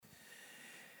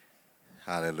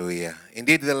Hallelujah.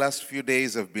 Indeed, the last few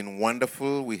days have been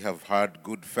wonderful. We have had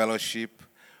good fellowship.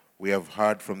 We have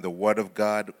heard from the Word of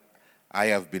God. I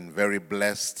have been very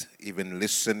blessed, even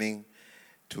listening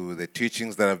to the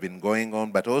teachings that have been going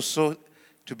on, but also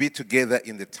to be together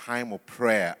in the time of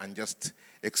prayer and just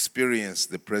experience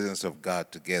the presence of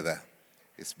God together.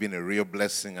 It's been a real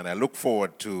blessing, and I look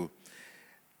forward to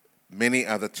many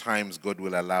other times God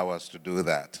will allow us to do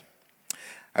that.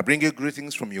 I bring you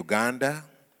greetings from Uganda,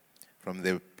 from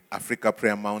the Africa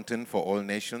Prayer Mountain for All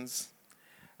Nations,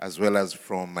 as well as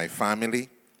from my family.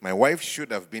 My wife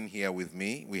should have been here with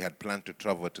me. We had planned to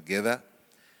travel together.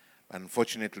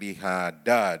 Unfortunately, her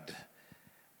dad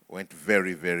went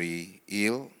very, very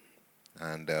ill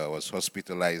and was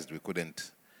hospitalized. We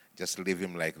couldn't just leave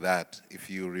him like that. If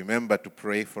you remember to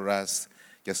pray for us,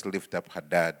 just lift up her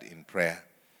dad in prayer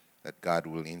that God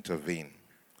will intervene.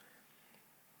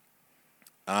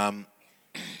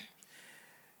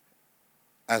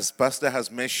 As Pastor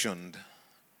has mentioned,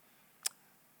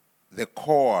 the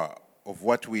core of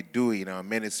what we do in our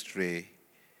ministry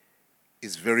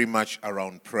is very much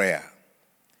around prayer.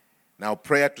 Now,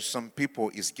 prayer to some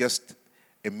people is just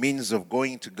a means of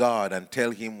going to God and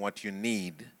tell Him what you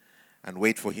need and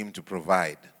wait for Him to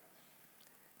provide.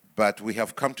 But we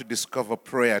have come to discover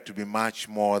prayer to be much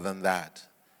more than that.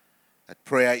 That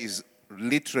prayer is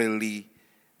literally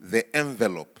the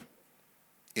envelope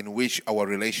in which our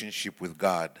relationship with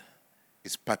God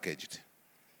is packaged.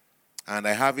 And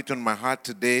I have it on my heart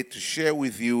today to share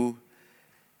with you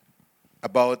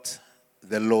about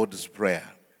the Lord's Prayer.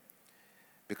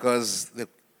 Because the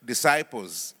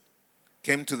disciples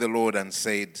came to the Lord and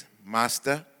said,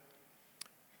 "Master,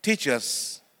 teach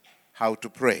us how to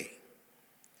pray."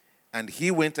 And He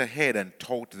went ahead and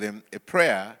taught them a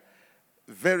prayer,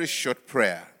 a very short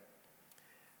prayer,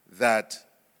 that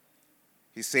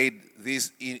He said,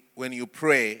 when you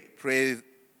pray, pray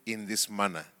in this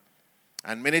manner.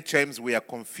 And many times we are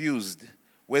confused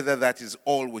whether that is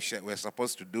all we're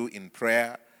supposed to do in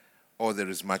prayer or there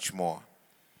is much more.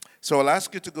 So I'll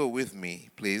ask you to go with me,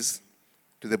 please,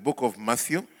 to the book of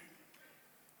Matthew.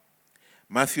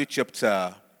 Matthew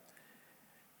chapter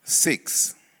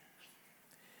 6.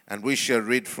 And we shall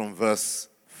read from verse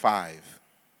 5.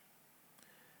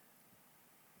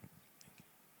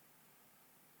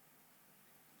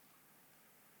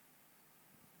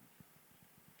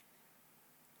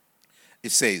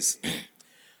 It says,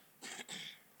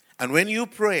 "And when you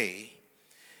pray,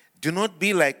 do not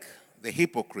be like the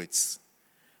hypocrites,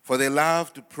 for they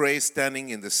love to pray standing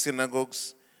in the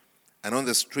synagogues and on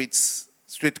the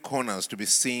street corners to be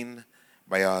seen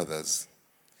by others.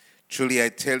 Truly I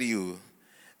tell you,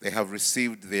 they have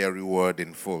received their reward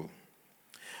in full.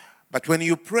 But when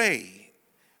you pray,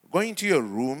 go into your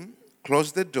room,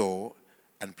 close the door,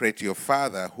 and pray to your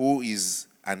Father who is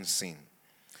unseen.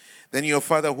 Then your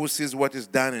Father who sees what is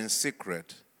done in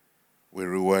secret will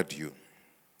reward you.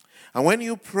 And when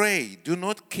you pray, do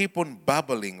not keep on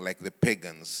babbling like the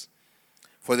pagans,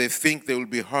 for they think they will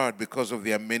be heard because of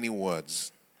their many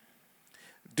words.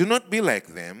 Do not be like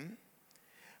them,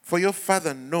 for your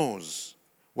Father knows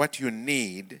what you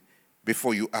need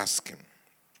before you ask Him.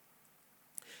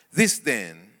 This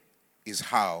then is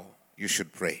how you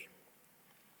should pray.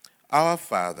 Our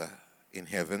Father in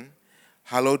heaven,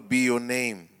 hallowed be your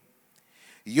name.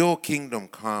 Your kingdom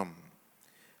come,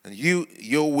 and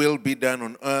your will be done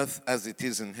on earth as it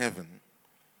is in heaven.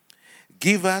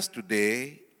 Give us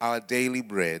today our daily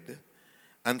bread,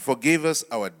 and forgive us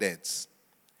our debts,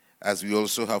 as we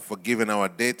also have forgiven our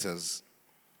debtors.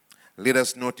 Lead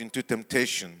us not into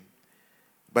temptation,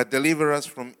 but deliver us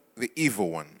from the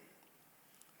evil one."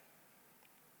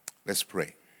 Let's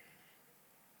pray.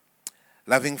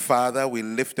 Loving Father, we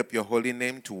lift up your holy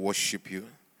name to worship you,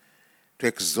 to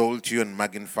exalt you and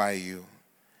magnify you,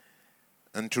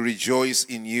 and to rejoice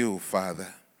in you,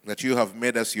 Father, that you have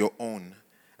made us your own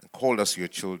and called us your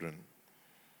children.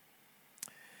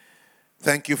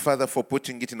 Thank you, Father, for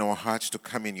putting it in our hearts to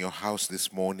come in your house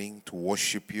this morning to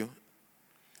worship you.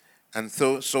 And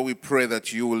so we pray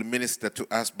that you will minister to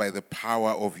us by the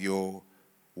power of your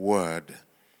word.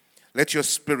 Let your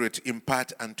Spirit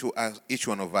impart unto us, each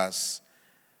one of us,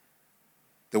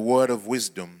 the word of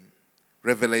wisdom,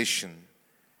 revelation,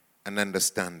 and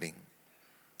understanding.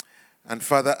 And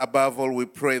Father, above all, we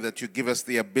pray that you give us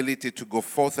the ability to go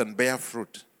forth and bear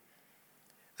fruit,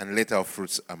 and let our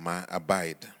fruits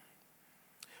abide.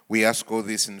 We ask all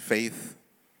this in faith.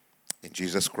 In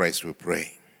Jesus Christ we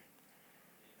pray.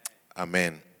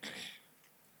 Amen.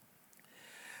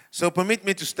 So permit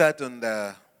me to start on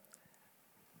the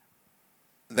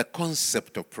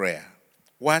concept of prayer.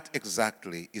 What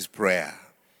exactly is prayer?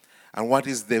 And what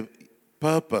is the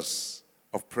purpose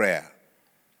of prayer.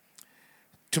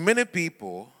 To many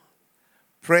people,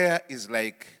 prayer is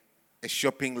like a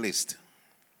shopping list.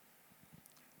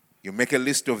 You make a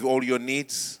list of all your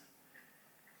needs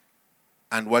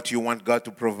and what you want God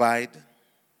to provide.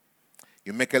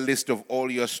 You make a list of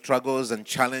all your struggles and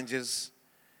challenges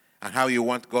and how you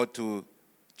want God to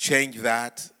change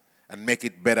that and make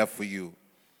it better for you.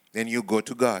 Then you go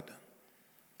to God.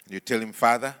 You tell him,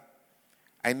 Father,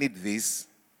 I need this,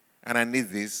 and I need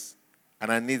this,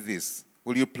 and I need this.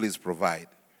 Will you please provide?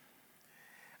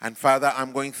 And Father,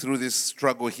 I'm going through this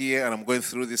struggle here, and I'm going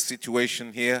through this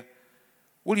situation here.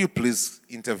 Will you please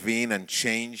intervene and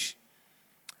change?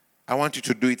 I want you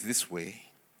to do it this way,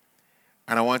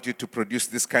 and I want you to produce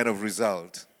this kind of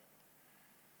result.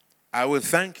 I will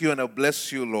thank you and I'll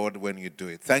bless you, Lord, when you do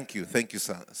it. Thank you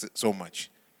so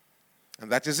much. And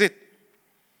that is it.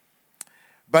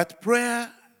 But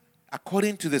prayer,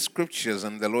 according to the scriptures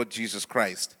and the Lord Jesus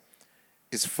Christ,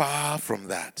 is far from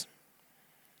that.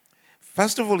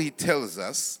 First of all, he tells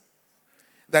us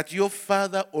that your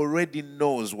Father already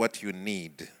knows what you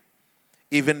need,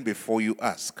 even before you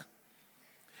ask.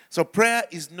 So prayer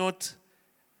is not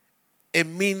a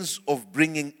means of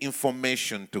bringing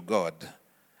information to God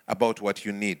about what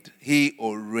you need. He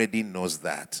already knows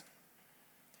that.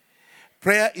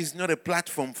 Prayer is not a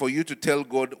platform for you to tell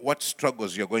God what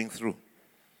struggles you're going through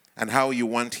and how you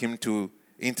want him to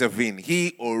intervene.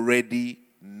 He already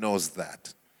knows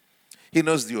that. He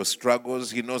knows your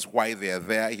struggles. He knows why they are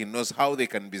there. He knows how they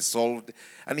can be solved.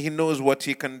 And he knows what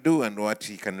he can do and what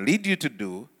he can lead you to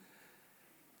do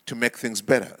to make things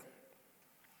better.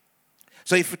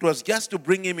 So if it was just to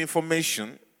bring him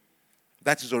information,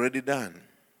 that is already done.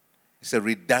 It's a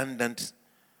redundant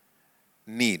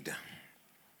need.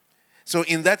 So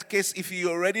in that case, if he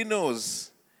already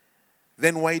knows,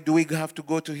 then why do we have to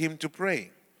go to him to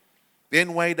pray?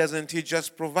 Then why doesn't he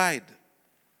just provide?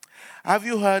 Have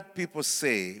you heard people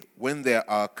say when there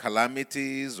are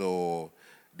calamities or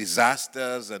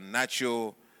disasters and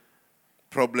natural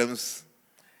problems,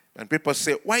 and people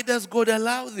say, why does God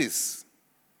allow this?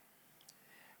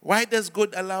 Why does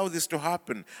God allow this to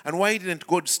happen? And why didn't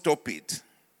God stop it?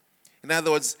 In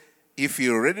other words, if he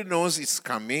already knows it's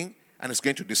coming and it's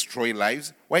going to destroy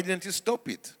lives, why didn't he stop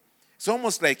it? It's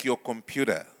almost like your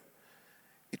computer.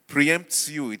 It preempts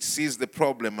you, it sees the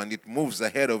problem, and it moves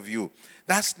ahead of you.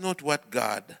 That's not what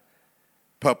God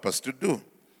purposed to do.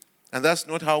 And that's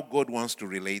not how God wants to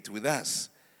relate with us.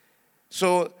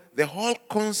 So the whole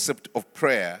concept of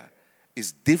prayer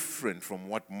is different from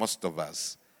what most of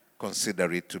us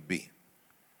consider it to be.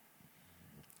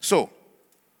 So,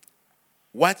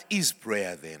 what is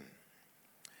prayer then?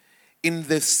 In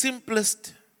the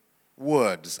simplest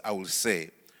words, I will say,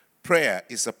 prayer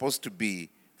is supposed to be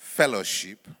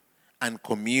fellowship and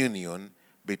communion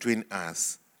between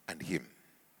us and him.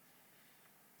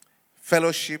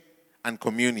 Fellowship and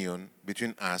communion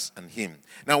between us and him.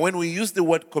 Now, when we use the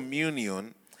word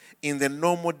communion in the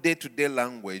normal day-to-day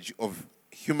language of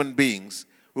human beings,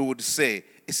 we would say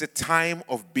it's a time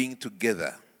of being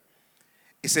together.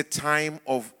 It's a time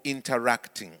of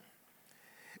interacting.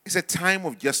 It's a time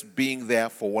of just being there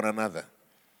for one another.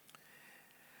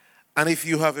 And if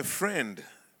you have a friend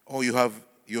or you have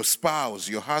your spouse,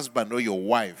 your husband or your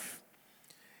wife,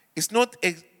 it's not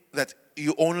that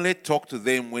you only talk to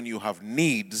them when you have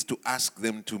needs to ask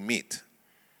them to meet.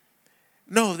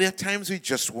 No, there are times you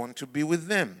just want to be with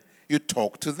them. You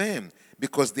talk to them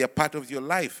because they are part of your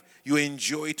life. You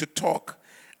enjoy to talk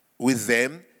with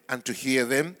them and to hear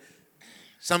them.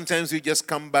 Sometimes you just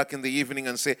come back in the evening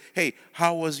and say, hey,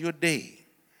 how was your day?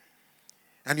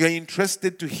 And you're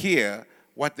interested to hear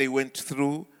what they went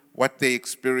through, what they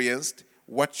experienced,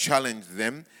 what challenged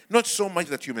them. Not so much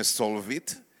that you may solve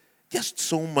it, just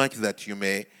so much that you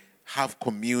may have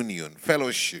communion,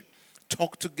 fellowship,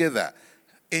 talk together,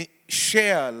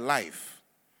 share life.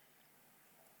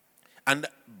 And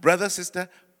brother, sister,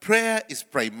 prayer is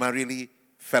primarily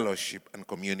fellowship and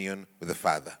communion with the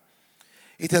Father.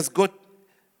 It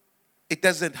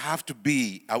doesn't have to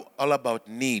be all about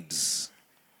needs.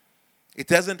 It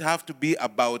doesn't have to be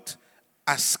about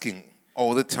asking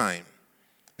all the time.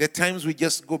 There are times we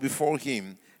just go before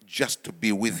him just to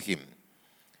be with him.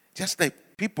 Just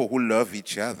like people who love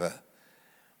each other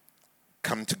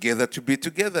come together to be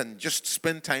together and just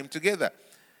spend time together.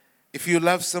 If you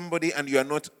love somebody and you are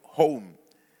not home,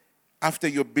 after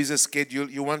your busy schedule,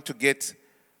 you want to get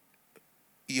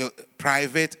your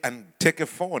private and take a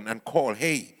phone and call,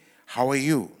 hey, how are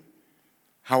you?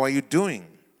 How are you doing?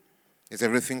 Is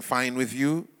everything fine with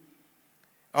you?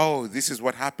 Oh, this is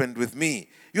what happened with me.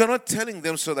 You are not telling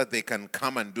them so that they can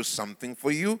come and do something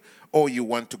for you, or you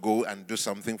want to go and do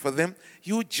something for them.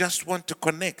 You just want to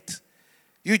connect.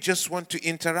 You just want to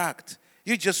interact.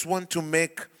 You just want to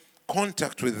make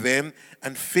contact with them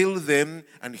and feel them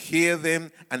and hear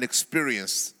them and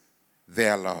experience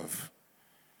their love.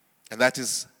 And that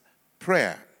is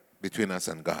prayer between us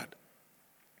and God.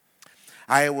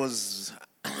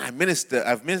 I've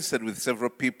ministered with several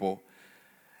people,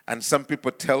 and some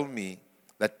people tell me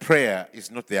that prayer is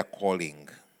not their calling.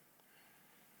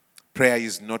 Prayer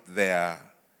is not their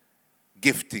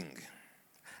gifting.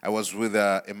 I was with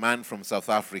a man from South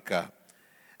Africa,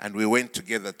 and we went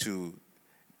together to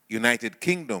United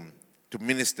Kingdom to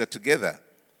minister together.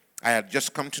 I had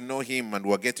just come to know him, and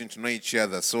we were getting to know each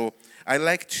other. So I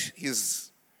liked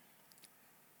his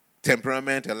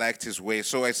temperament, I liked his way.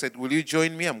 So I said, will you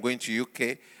join me? I'm going to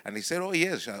UK. And he said, oh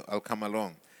yes, I'll come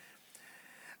along.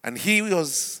 And he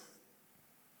was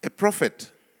a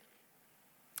prophet.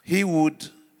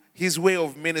 His way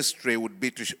of ministry would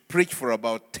be to preach for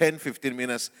about 10, 15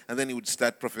 minutes, and then he would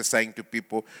start prophesying to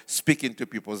people, speaking to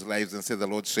people's lives, and say, the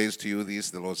Lord says to you this,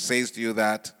 the Lord says to you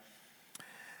that.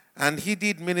 And he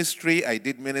did ministry, I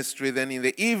did ministry. Then in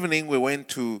the evening, we went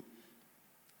to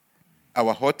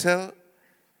our hotel,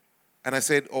 and I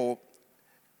said, oh,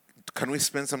 can we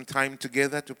spend some time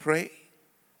together to pray?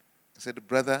 I said,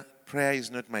 brother, prayer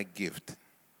is not my gift.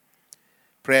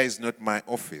 Prayer is not my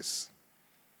office.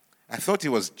 I thought he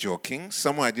was joking.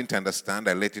 Somehow I didn't understand.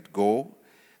 I let it go.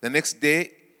 The next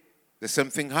day, the same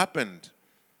thing happened.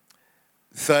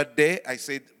 Third day, I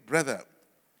said, brother,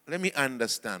 let me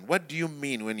understand. What do you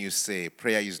mean when you say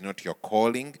prayer is not your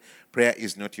calling, prayer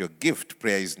is not your gift,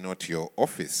 prayer is not your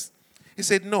office? He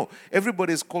said, no,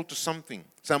 everybody is called to something.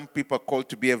 Some people are called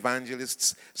to be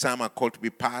evangelists, some are called to be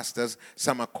pastors,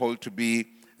 some are called to be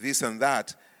this and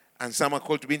that, and some are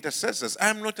called to be intercessors.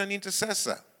 I'm not an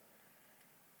intercessor.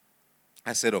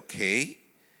 I said, okay,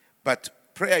 but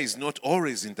prayer is not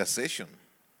always intercession.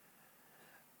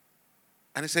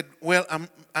 And he said, well,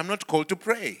 I'm not called to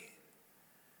pray.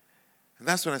 And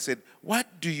that's when I said,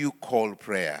 what do you call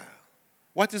prayer?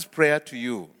 What is prayer to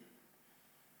you?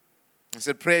 I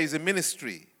said, prayer is a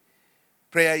ministry.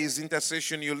 Prayer is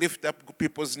intercession. You lift up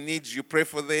people's needs, you pray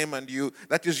for them, and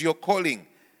that is your calling.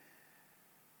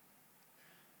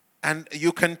 And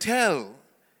you can tell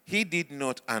he did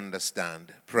not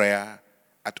understand prayer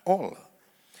at all.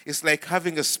 It's like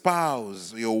having a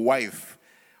spouse, your wife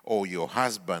or your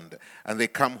husband, and they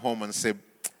come home and say,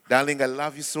 darling, I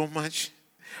love you so much,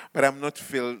 but I'm not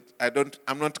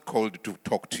called to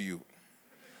talk to you.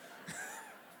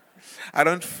 I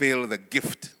don't feel the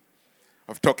gift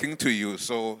of talking to you,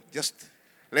 so just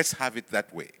let's have it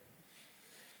that way.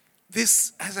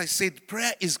 This, as I said,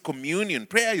 prayer is communion.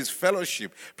 Prayer is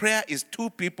fellowship. Prayer is two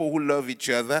people who love each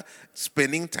other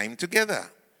spending time together.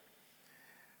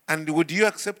 And would you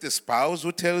accept a spouse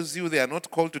who tells you they are not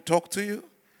called to talk to you?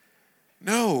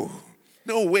 No.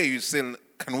 No way. You say,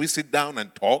 can we sit down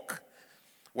and talk?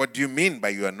 What do you mean by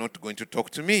you are not going to talk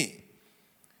to me?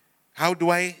 How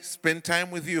do I spend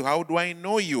time with you? How do I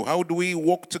know you? How do we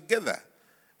walk together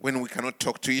when we cannot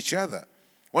talk to each other?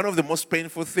 One of the most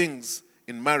painful things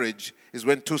in marriage is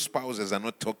when two spouses are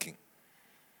not talking.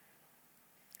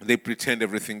 They pretend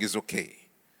everything is okay.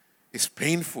 It's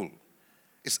painful.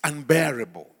 It's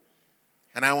unbearable.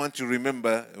 And I want you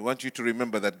to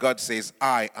remember that God says,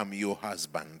 I am your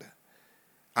husband.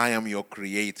 I am your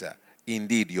creator,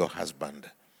 indeed your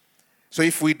husband. So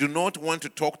if we do not want to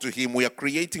talk to him, we are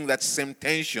creating that same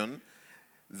tension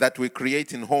that we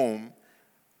create in home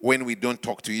when we don't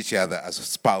talk to each other as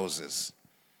spouses.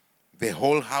 The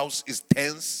whole house is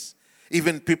tense.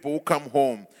 Even people who come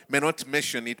home may not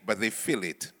mention it, but they feel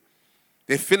it.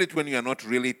 They feel it when you are not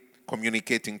really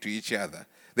communicating to each other.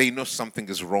 They know something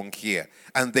is wrong here,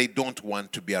 and they don't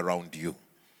want to be around you.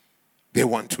 They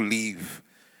want to leave.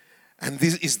 And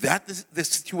is that the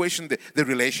situation, the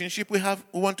relationship we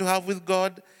want to have with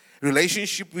God?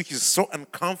 Relationship which is so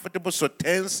uncomfortable, so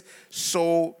tense,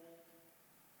 so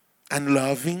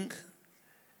unloving.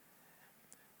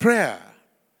 Prayer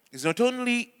is not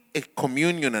only a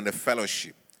communion and a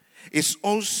fellowship, it's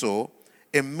also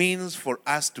a means for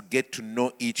us to get to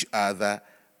know each other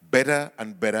better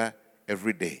and better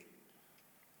every day.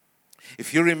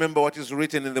 If you remember what is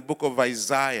written in the book of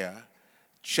Isaiah,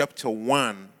 chapter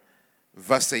 1,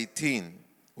 verse 18,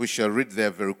 we shall read there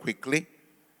very quickly.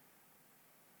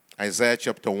 Isaiah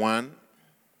chapter 1,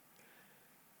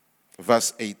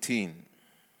 verse 18.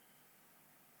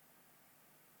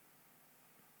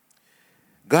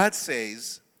 God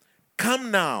says,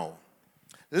 come now,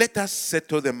 let us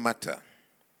settle the matter,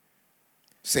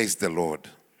 says the Lord.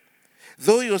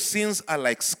 Though your sins are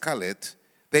like scarlet,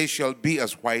 they shall be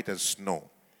as white as snow.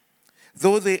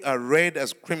 Though they are red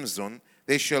as crimson,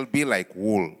 they shall be like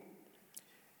wool.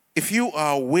 If you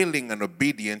are willing and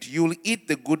obedient, you will eat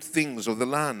the good things of the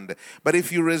land. But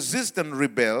if you resist and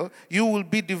rebel, you will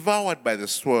be devoured by the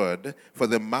sword, for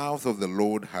the mouth of the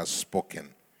Lord has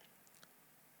spoken.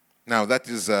 Now, that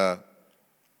is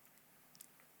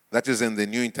in the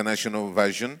New International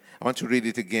Version. I want to read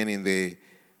it again in the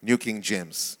New King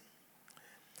James.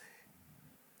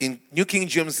 In New King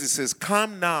James, it says,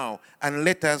 "Come now and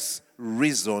let us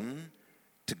reason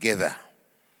together."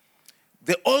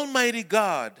 The Almighty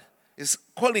God is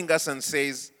calling us and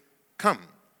says, come,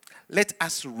 let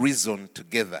us reason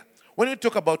together. When we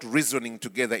talk about reasoning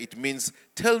together, it means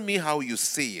tell me how you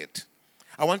see it.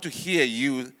 I want to hear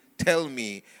you tell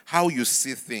me how you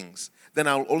see things. Then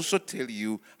I'll also tell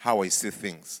you how I see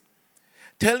things.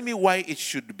 Tell me why it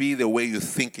should be the way you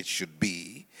think it should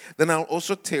be. Then I'll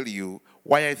also tell you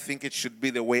why I think it should be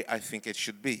the way I think it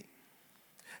should be.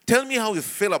 Tell me how you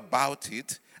feel about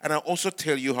it, and I'll also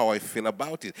tell you how I feel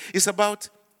about it. It's about,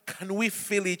 can we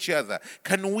feel each other?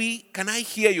 Can I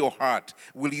hear your heart?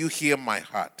 Will you hear my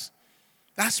heart?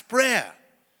 That's prayer.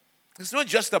 It's not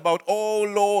just about, oh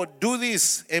Lord, do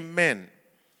this, amen.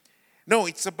 No,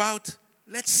 it's about,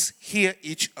 let's hear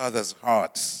each other's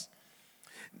hearts.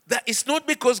 That it's not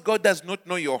because God does not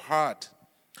know your heart,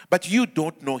 but you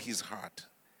don't know his heart.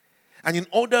 And in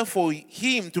order for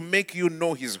him to make you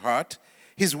know his heart,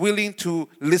 he's willing to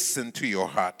listen to your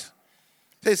heart.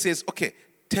 So he says, okay,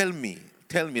 tell me,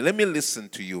 let me listen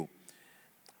to you.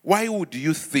 Why would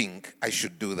you think I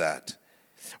should do that?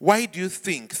 Why do you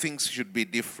think things should be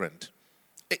different?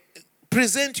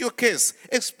 Present your case.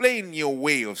 Explain your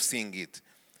way of seeing it.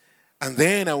 And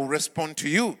then I will respond to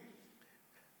you.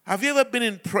 Have you ever been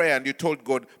in prayer and you told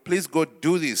God, please God,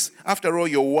 do this. After all,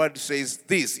 your word says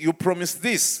this. You promised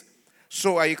this.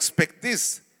 So I expect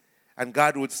this. And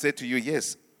God would say to you,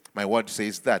 yes, my word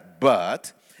says that.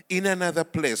 But in another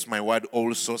place, my word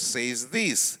also says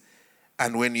this.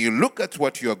 And when you look at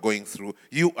what you are going through,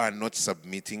 you are not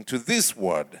submitting to this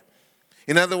word.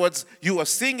 In other words, you are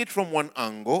seeing it from one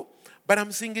angle, but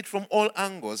I'm seeing it from all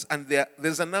angles. And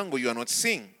there's an angle you are not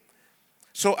seeing.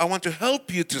 So I want to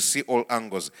help you to see all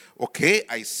angles. Okay,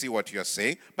 I see what you're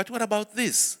saying, but what about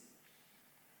this?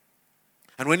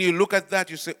 And when you look at that,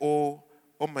 you say, oh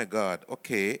my God,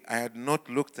 okay, I had not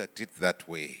looked at it that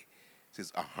way. He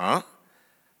says,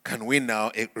 Can we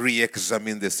now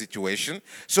re-examine the situation?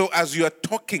 So as you are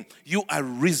talking, you are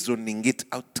reasoning it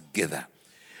out together.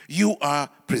 You are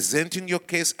presenting your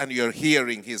case and you're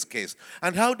hearing his case.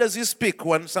 And how does he speak?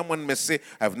 When someone may say,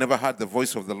 I've never heard the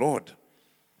voice of the Lord.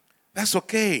 That's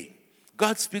okay.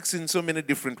 God speaks in so many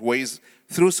different ways,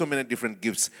 through so many different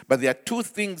gifts. But there are two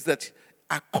things that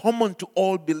are common to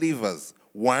all believers.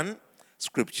 One,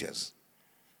 scriptures.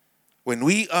 When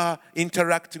we are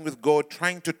interacting with God,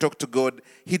 trying to talk to God,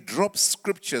 he drops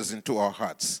scriptures into our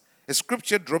hearts. A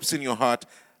scripture drops in your heart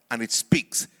and it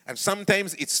speaks. And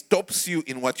sometimes it stops you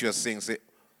in what you're saying. Say,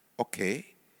 okay,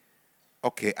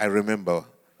 I remember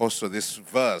also this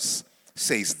verse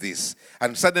says this.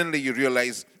 And suddenly you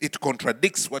realize it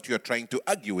contradicts what you're trying to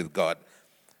argue with God.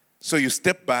 So you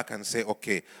step back and say,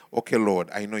 okay, Lord,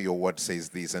 I know your word says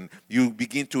this. And you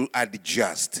begin to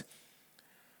adjust.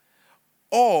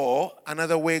 Or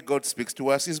another way God speaks to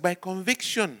us is by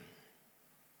conviction.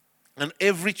 And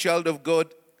every child of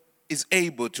God is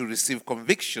able to receive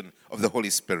conviction of the Holy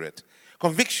Spirit.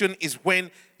 Conviction is when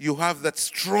you have that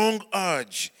strong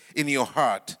urge in your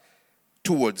heart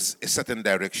towards a certain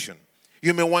direction.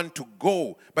 You may want to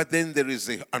go, but then there is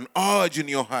an urge in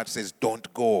your heart that says,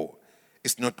 don't go.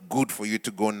 It's not good for you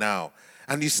to go now.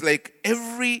 And it's like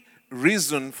every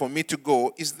reason for me to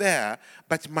go is there,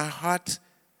 but my heart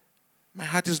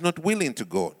is not willing to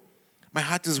go. My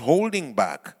heart is holding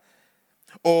back.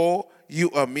 Or you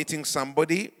are meeting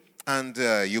somebody and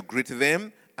you greet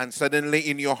them, and suddenly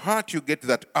in your heart you get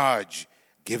that urge.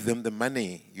 Give them the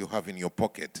money you have in your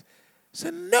pocket.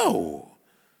 Say, no.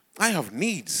 I have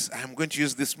needs. I am going to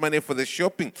use this money for the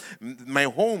shopping. My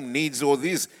home needs all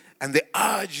this. And the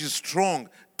urge is strong.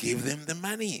 Give them the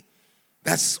money.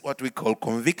 That's what we call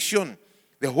conviction.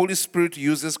 The Holy Spirit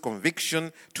uses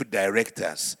conviction to direct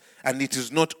us. And it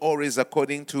is not always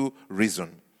according to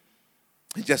reason.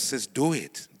 He just says, do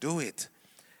it.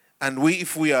 And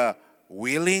if we are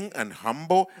willing and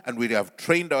humble, and we have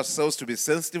trained ourselves to be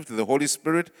sensitive to the Holy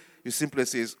Spirit, you simply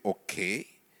say, okay,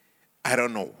 I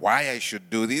don't know why I should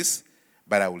do this,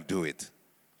 but I will do it.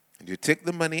 And you take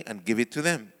the money and give it to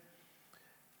them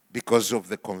because of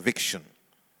the conviction.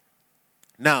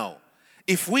 Now,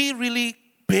 if we really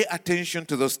Pay attention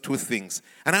to those two things.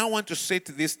 And I want to say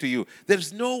this to you.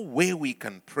 There's no way we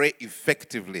can pray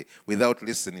effectively without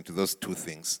listening to those two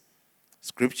things.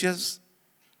 Scriptures,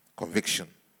 conviction.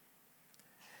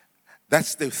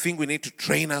 That's the thing we need to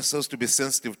train ourselves to be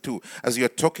sensitive to. As you're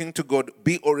talking to God,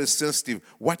 be always sensitive.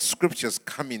 What scriptures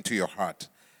come into your heart?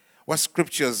 What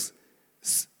scriptures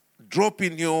drop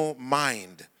in your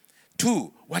mind?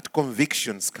 2, what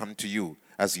convictions come to you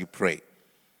as you pray?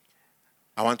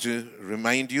 I want to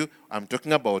remind you, I'm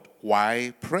talking about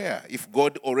why prayer. If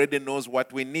God already knows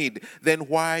what we need, then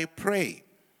why pray?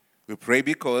 We pray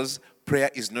because prayer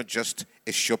is not just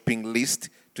a shopping list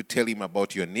to tell him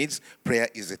about your needs. Prayer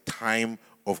is a time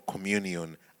of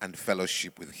communion and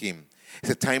fellowship with him.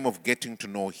 It's a time of getting to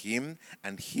know him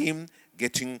and him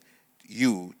getting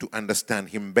you to understand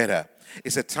him better.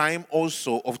 It's a time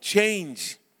also of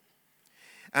change.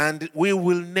 And we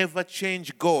will never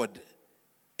change God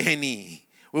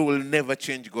We will never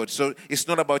change God. So it's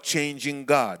not about changing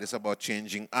God. It's about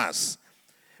changing us.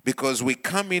 Because we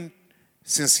come in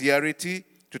sincerity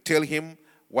to tell him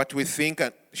what we think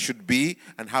it should be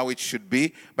and how it should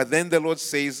be. But then the Lord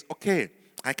says, okay,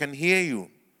 I can hear you.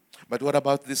 But what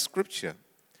about this scripture?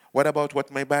 What about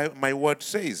what my word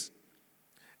says?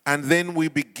 And then we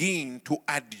begin to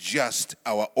adjust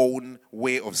our own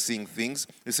way of seeing things.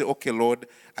 We say, okay, Lord,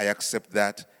 I accept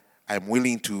that. I'm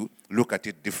willing to look at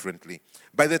it differently.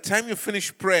 By the time you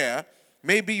finish prayer,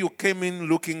 maybe you came in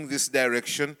looking this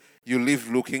direction, you leave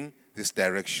looking this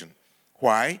direction.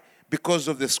 Why? Because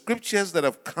of the scriptures that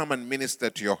have come and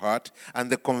ministered to your heart and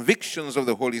the convictions of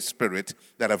the Holy Spirit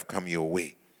that have come your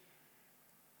way.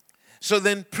 So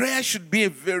then prayer should be a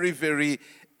very, very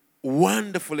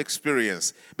wonderful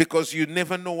experience, because you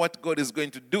never know what God is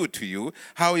going to do to you,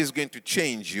 how he's going to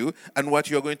change you, and what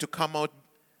you're going to come out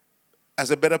as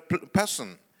a better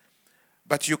person.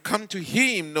 But you come to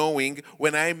him knowing,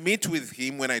 when I meet with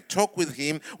him, when I talk with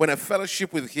him, when I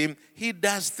fellowship with him, he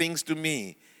does things to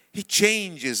me. He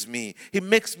changes me. He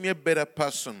makes me a better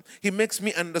person. He makes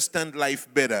me understand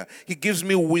life better. He gives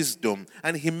me wisdom,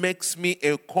 and he makes me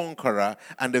a conqueror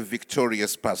and a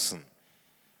victorious person.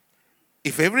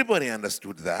 If everybody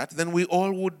understood that, then we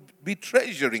all would be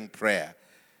treasuring prayer.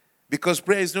 Because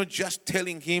prayer is not just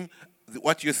telling him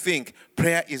what you think.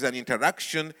 Prayer is an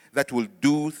interaction that will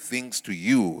do things to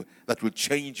you, that will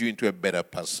change you into a better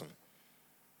person.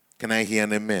 Can I hear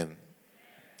an amen?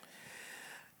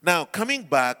 Now, coming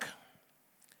back,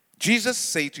 Jesus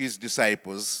said to his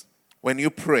disciples, when you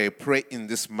pray, pray in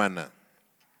this manner.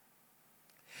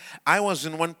 I was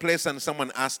in one place and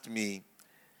someone asked me,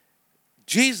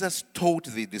 Jesus taught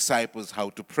the disciples how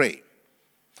to pray.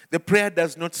 The prayer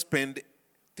does not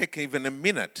take even a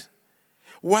minute.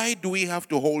 Why do we have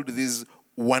to hold these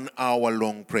 1 hour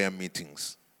long prayer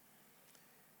meetings?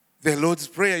 The Lord's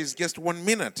Prayer is just 1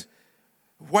 minute.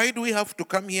 Why do we have to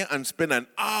come here and spend an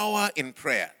hour in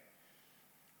prayer?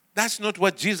 That's not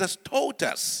what Jesus taught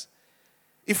us.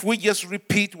 If we just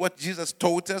repeat what Jesus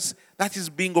taught us, that is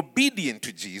being obedient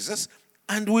to Jesus,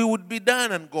 and we would be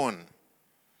done and gone.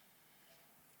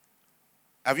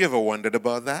 Have you ever wondered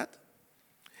about that?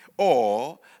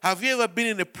 Or have you ever been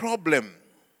in a problem,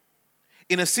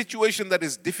 in a situation that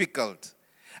is difficult,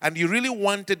 and you really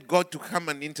wanted God to come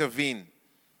and intervene?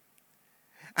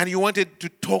 And you wanted to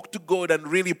talk to God and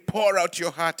really pour out your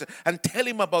heart and tell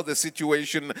him about the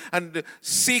situation and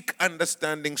seek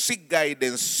understanding, seek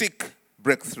guidance, seek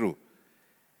breakthrough.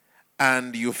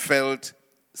 And you felt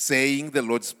saying the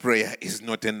Lord's Prayer is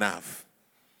not enough.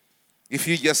 If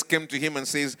you just came to him and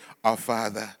says, Our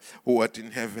Father, who art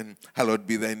in heaven, hallowed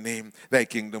be thy name, thy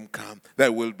kingdom come, thy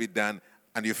will be done,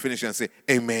 and you finish and say,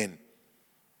 Amen.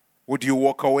 Would you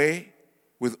walk away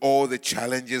with all the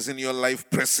challenges in your life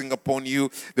pressing upon you,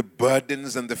 the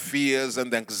burdens and the fears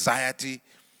and the anxiety?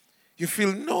 You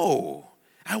feel, no,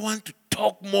 I want to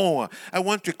talk more. I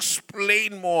want to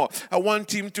explain more. I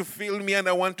want him to feel me and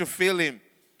I want to feel him.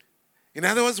 In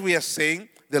other words, we are saying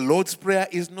the Lord's Prayer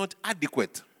is not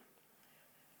adequate.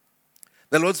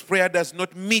 The Lord's Prayer does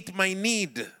not meet my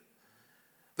need.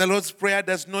 The Lord's Prayer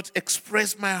does not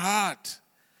express my heart.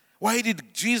 Why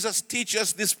did Jesus teach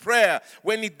us this prayer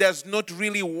when it does not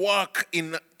really work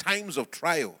in times of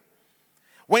trial?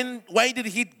 Why did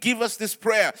he give us this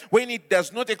prayer when it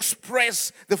does not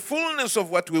express the fullness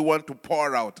of what we want to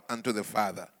pour out unto the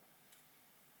Father?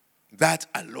 That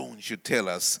alone should tell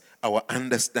us our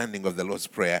understanding of the Lord's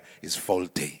Prayer is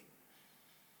faulty.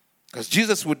 Because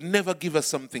Jesus would never give us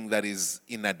something that is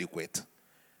inadequate,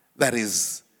 that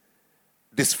is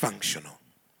dysfunctional.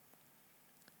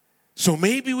 So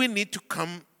maybe we need to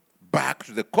come back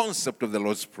to the concept of the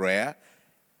Lord's Prayer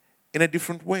in a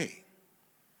different way.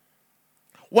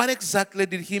 what exactly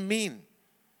did he mean?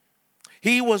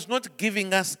 He was not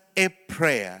giving us a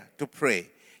prayer to pray.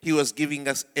 He was giving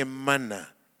us a manner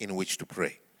in which to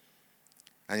pray.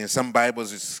 And in some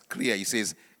Bibles it's clear. He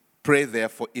says, pray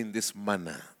therefore in this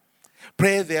manner.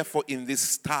 Pray therefore in this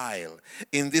style,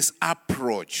 in this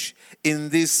approach, in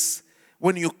this,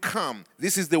 when you come,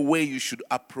 this is the way you should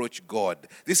approach God.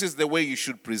 This is the way you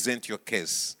should present your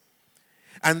case.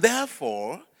 And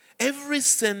therefore, every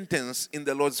sentence in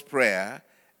the Lord's Prayer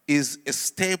is a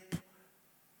step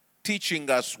teaching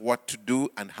us what to do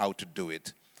and how to do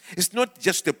it. It's not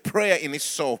just a prayer in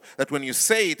itself that when you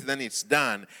say it, then it's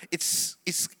done. It's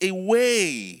a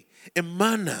way, a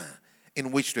manner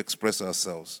in which to express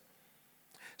ourselves.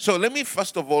 So let me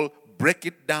first of all break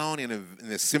it down in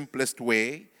the simplest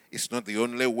way. It's not the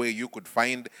only way. You could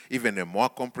find even a more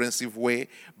comprehensive way,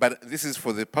 but this is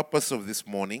for the purpose of this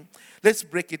morning. Let's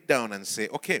break it down and say,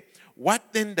 okay,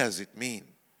 what then does it mean?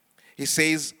 He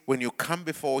says, when you come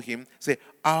before him, say,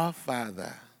 Our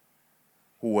Father,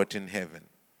 who art in heaven.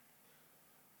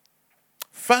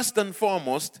 First and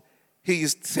foremost, he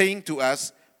is saying to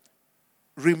us,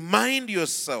 remind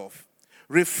yourself,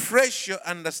 refresh your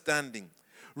understanding.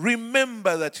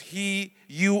 Remember that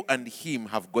you and him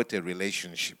have got a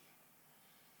relationship.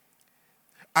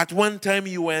 At one time,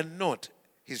 you were not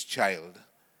his child.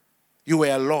 You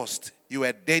were lost. You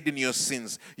were dead in your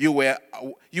sins. You were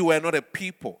not a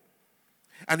people.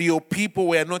 And your people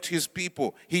were not his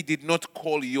people. He did not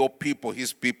call your people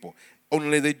his people.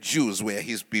 Only the Jews were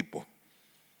his people.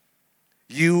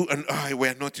 You and I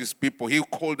were not his people. He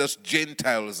called us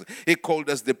Gentiles. He called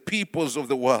us the peoples of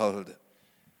the world.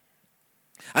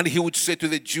 And he would say to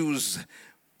the Jews,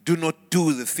 do not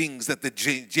do the things that the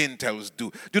Gentiles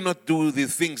do. Do not do the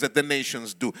things that the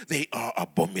nations do. They are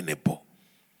abominable.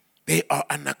 They are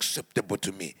unacceptable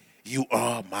to me. You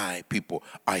are my people.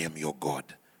 I am your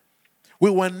God. We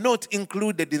were not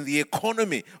included in the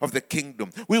economy of the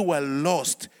kingdom. We were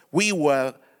lost. We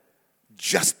were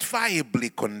justifiably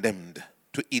condemned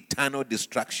to eternal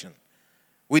destruction.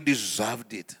 We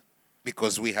deserved it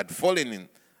because we had fallen in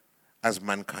as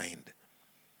mankind.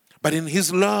 But in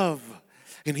his love,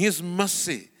 in his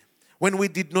mercy, when we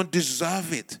did not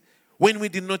deserve it, when we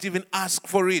did not even ask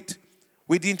for it,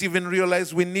 we didn't even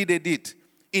realize we needed it,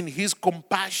 in his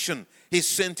compassion, he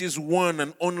sent his one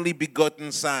and only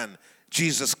begotten Son,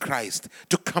 Jesus Christ,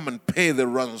 to come and pay the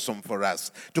ransom for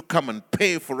us, to come and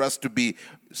pay for us to be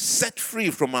set free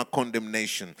from our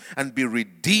condemnation and be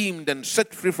redeemed and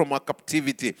set free from our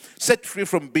captivity, set free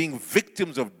from being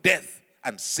victims of death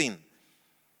and sin,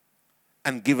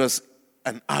 and give us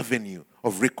an avenue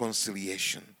of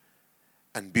reconciliation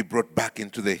and be brought back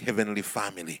into the heavenly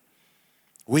family.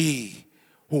 We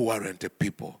who weren't a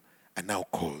people are now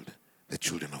called the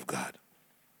children of God,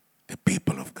 the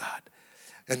people of God.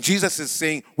 And Jesus is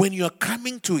saying, when you are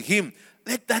coming to him,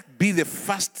 let that be the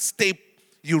first step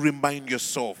you remind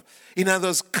yourself. In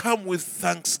others, come with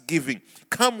thanksgiving,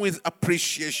 come with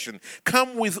appreciation,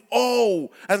 come with awe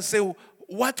and say,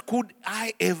 what could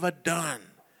I ever done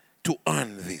to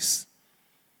earn this?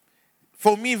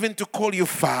 For me even to call you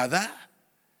Father,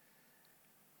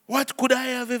 what could I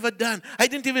have ever done? I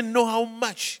didn't even know how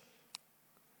much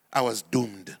I was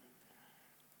doomed.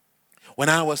 When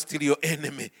I was still your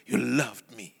enemy, you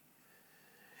loved me.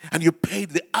 And you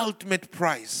paid the ultimate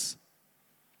price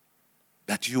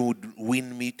that you would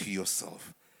win me to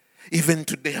yourself. Even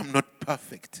today, I'm not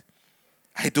perfect.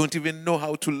 I don't even know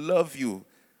how to love you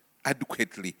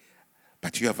adequately,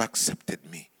 but you have accepted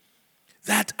me.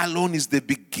 That alone is the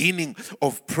beginning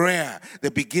of prayer,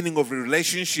 the beginning of a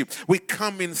relationship. We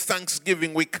come in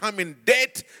thanksgiving, we come in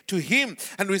debt to him,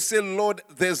 and we say, Lord,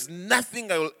 there's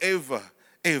nothing I will ever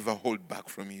hold back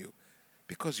from you,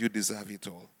 because you deserve it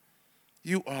all.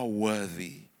 You are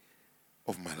worthy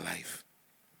of my life.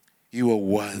 You are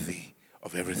worthy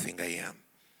of everything I am.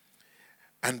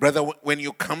 And brother, when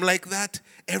you come like that,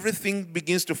 everything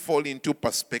begins to fall into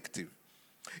perspective.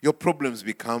 Your problems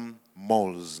become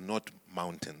moles, not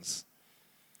mountains.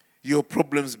 Your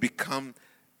problems become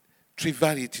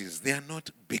trivialities. They are not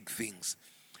big things.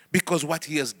 Because what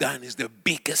he has done is the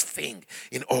biggest thing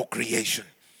in all creation.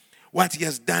 What he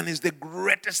has done is the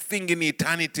greatest thing in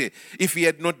eternity. If he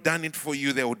had not done it for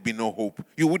you, there would be no hope.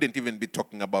 You wouldn't even be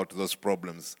talking about those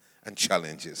problems and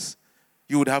challenges.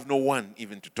 You would have no one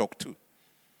even to talk to.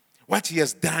 What he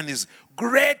has done is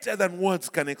greater than words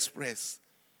can express.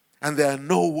 And there are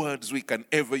no words we can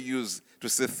ever use to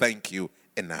say thank you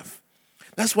enough.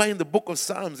 That's why in the book of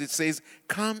Psalms it says,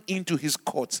 come into his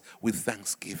courts with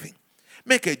thanksgiving.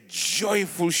 Make a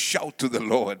joyful shout to the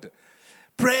Lord.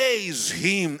 Praise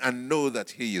him and know that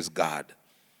he is God.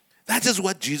 That is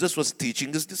what Jesus was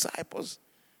teaching his disciples.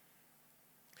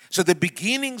 So the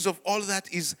beginnings of all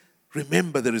that is,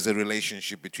 remember there is a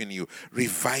relationship between you.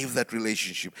 Revive that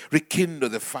relationship. Rekindle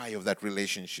the fire of that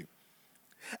relationship.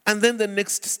 And then the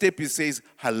next step he says,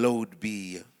 hallowed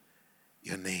be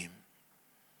your name.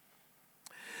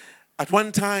 At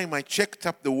one time I checked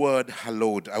up the word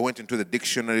hallowed. I went into the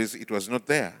dictionaries. It was not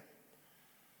there.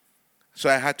 So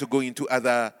I had to go into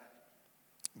other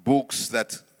books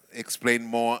that explain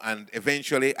more, and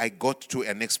eventually I got to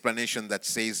an explanation that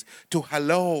says to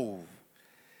hallow.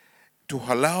 To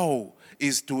hallow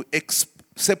is to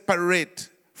separate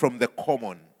from the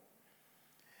common,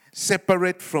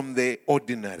 separate from the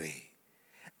ordinary,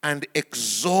 and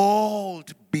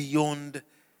exalt beyond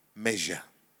measure.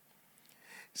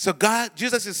 So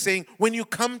Jesus is saying, when you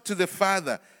come to the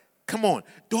Father, come on,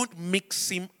 don't mix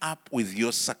him up with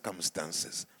your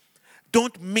circumstances.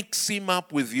 Don't mix him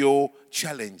up with your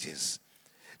challenges.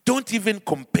 Don't even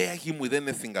compare him with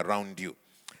anything around you.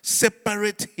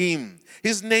 Separate him.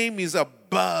 His name is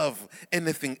above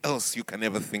anything else you can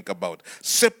ever think about.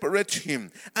 Separate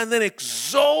him and then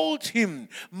exalt him.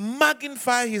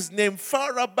 Magnify his name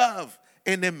far above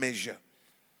any measure.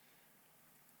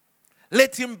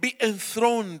 Let him be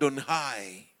enthroned on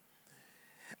high,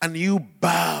 and you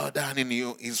bow down in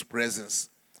his presence.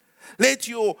 Let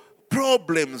your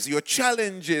problems, your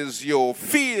challenges, your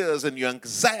fears, and your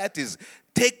anxieties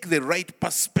take the right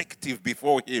perspective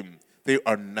before him. They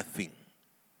are nothing.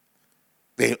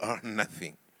 They are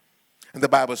nothing. And the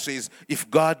Bible says, if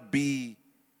God be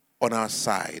on our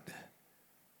side,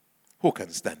 who can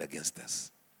stand against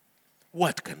us?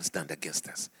 What can stand against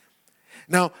us?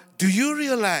 Now, do you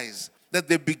realize that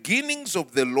the beginnings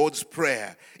of the Lord's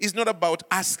Prayer is not about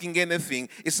asking anything,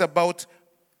 it's about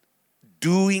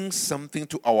doing something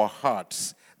to our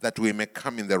hearts that we may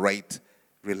come in the right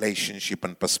relationship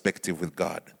and perspective with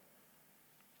God.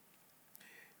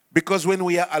 Because when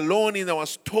we are alone in our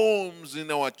storms,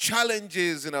 in our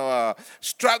challenges, in our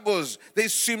struggles, they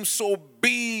seem so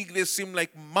big, they seem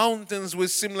like mountains, we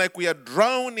seem like we are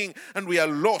drowning and we are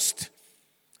lost.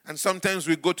 And sometimes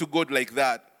we go to God like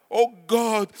that. Oh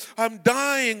God, I'm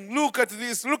dying. Look at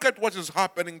this. Look at what is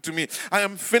happening to me. I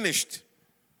am finished.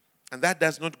 And that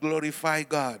does not glorify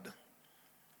God.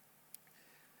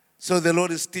 So the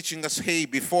Lord is teaching us, hey,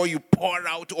 before you pour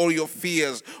out all your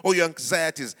fears, all your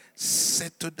anxieties,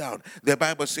 settle down. The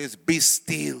Bible says, be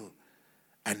still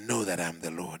and know that I'm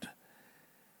the Lord.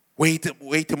 Wait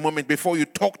a moment before you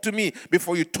talk to me,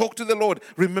 before you talk to the Lord.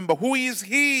 Remember, who is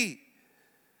he?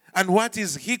 And what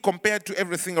is he compared to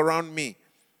everything around me?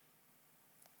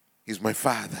 He's my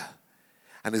Father.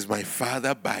 And he's my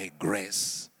Father by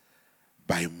grace,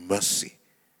 by mercy,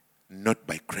 not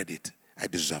by credit. I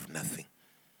deserve nothing.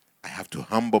 I have to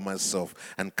humble myself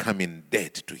and come in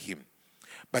debt to him.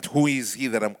 But who is he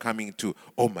that I'm coming to?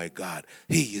 Oh my God,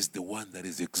 he is the one that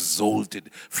is exalted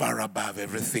far above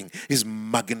everything. He's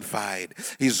magnified.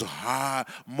 He's high,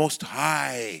 most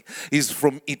high. He's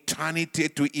from eternity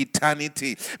to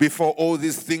eternity. Before all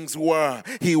these things were,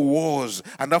 he was.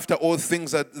 And after all these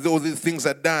things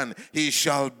are done, he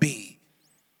shall be.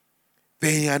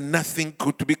 They are nothing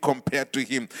good to be compared to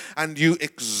him. And you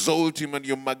exalt him and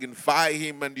you magnify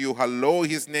him and you hallow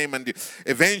his name, and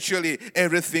eventually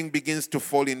everything begins to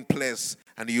fall in place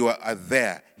and you are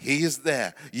there. He is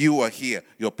there. You are here.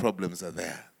 Your problems are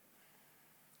there.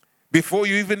 Before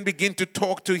you even begin to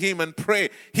talk to him and pray,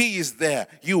 he is there.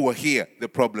 You are here. The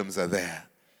problems are there.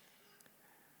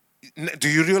 Do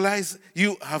you realize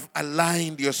you have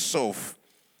aligned yourself?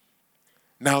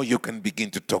 Now you can begin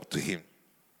to talk to him.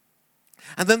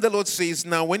 And then the Lord says,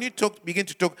 now when you begin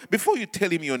to talk, before you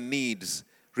tell him your needs,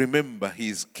 remember he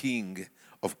is King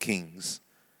of kings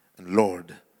and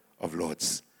Lord of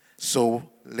lords. So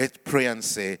let's pray and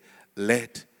say,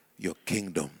 let your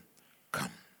kingdom come.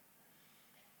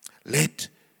 Let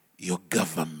your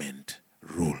government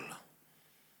rule.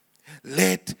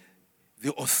 Let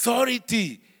the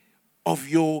authority of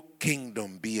your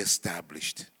kingdom be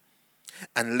established.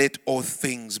 And let all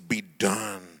things be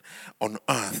done on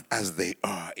earth as they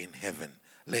are in heaven.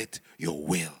 Let your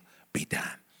will be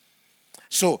done.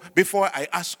 So before I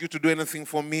ask you to do anything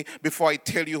for me, before I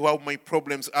tell you how my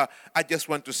problems are, I just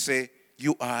want to say,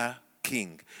 you are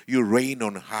king. You reign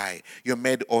on high. You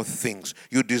made all things.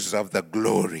 You deserve the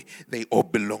glory. They all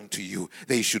belong to you.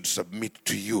 They should submit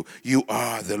to you. You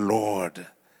are the Lord.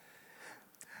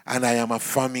 And I am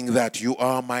affirming that you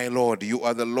are my Lord. You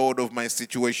are the Lord of my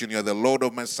situation. You are the Lord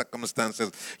of my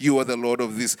circumstances. You are the Lord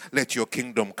of this. Let your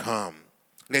kingdom come.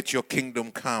 Let your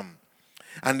kingdom come.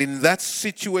 And in that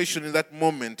situation, in that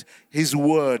moment, his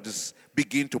words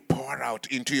begin to pour out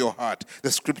into your heart.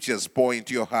 The scriptures pour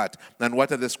into your heart. And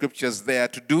what are the scriptures there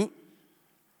to do?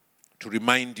 to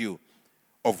remind you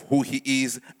of who he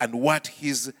is and what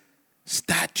his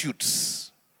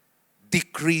statutes,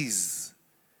 decrees,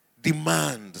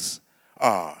 demands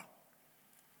are.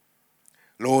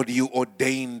 Lord, you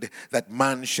ordained that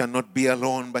man shall not be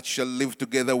alone, but shall live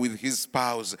together with his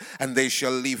spouse, and they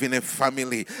shall live in a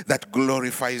family that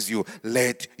glorifies you.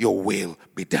 Let your will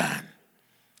be done.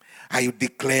 I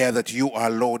declare that you are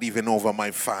Lord even over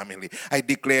my family. I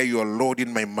declare you are Lord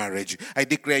in my marriage. I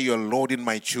declare you are Lord in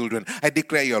my children. I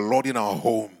declare you are Lord in our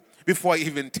home. Before I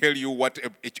even tell you what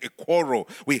a quarrel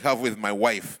we have with my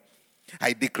wife,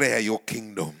 I declare your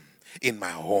kingdom in my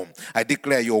home. I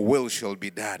declare your will shall be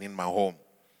done in my home.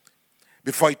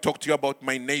 Before I talk to you about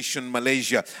my nation,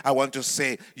 Malaysia, I want to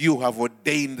say you have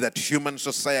ordained that human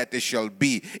society shall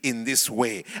be in this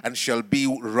way and shall be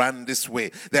run this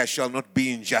way. There shall not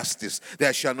be injustice.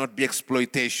 There shall not be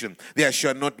exploitation. There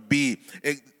shall not be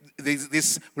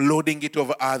this loading it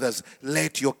over others.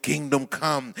 Let your kingdom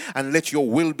come and let your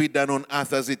will be done on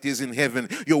earth as it is in heaven.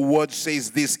 Your word says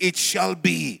this, it shall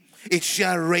be, it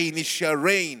shall reign, it shall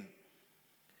reign.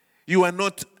 You are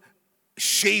not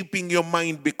shaping your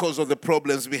mind because of the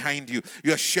problems behind you.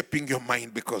 You are shaping your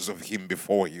mind because of him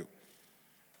before you.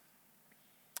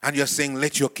 And you're saying,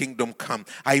 let your kingdom come.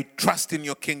 I trust in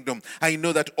your kingdom. I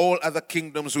know that all other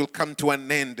kingdoms will come to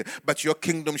an end, but your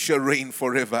kingdom shall reign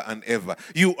forever and ever.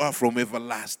 You are from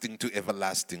everlasting to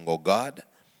everlasting, O God.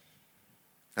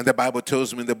 And the Bible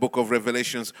tells me in the book of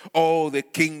Revelations, all the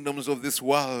kingdoms of this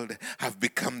world have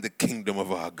become the kingdom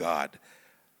of our God.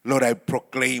 Lord, I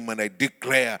proclaim and I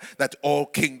declare that all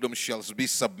kingdoms shall be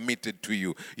submitted to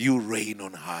you. You reign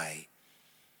on high.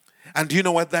 And do you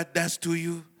know what that does to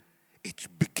you? It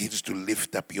begins to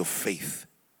lift up your faith.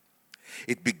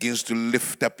 It begins to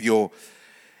lift up your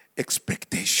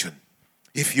expectation.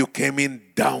 If you came in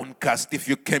downcast, if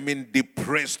you came in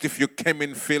depressed, if you came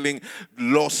in feeling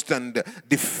lost and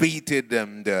defeated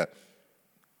and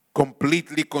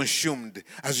completely consumed,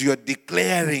 as you are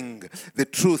declaring the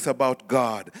truth about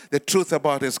God, the truth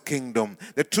about his kingdom,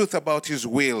 the truth about his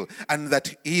will, and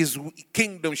that his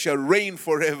kingdom shall reign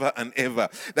forever and ever,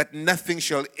 that nothing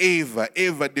shall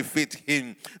ever defeat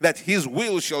him, that his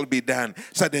will shall be done,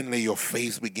 suddenly your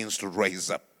faith begins to rise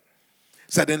up.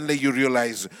 Suddenly you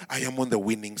realize, I am on the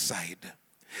winning side.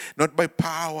 Not by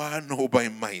power nor by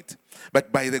might,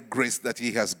 but by the grace that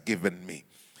he has given me.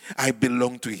 I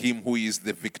belong to him who is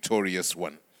the victorious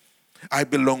one. I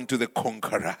belong to the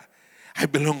conqueror. I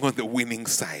belong on the winning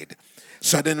side.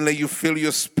 Suddenly you feel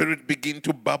your spirit begin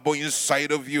to bubble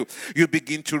inside of you. You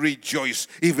begin to rejoice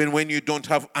even when you don't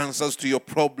have answers to your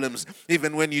problems,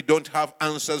 even when you don't have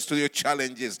answers to your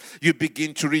challenges. You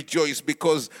begin to rejoice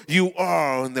because you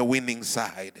are on the winning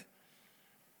side.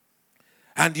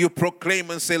 And you proclaim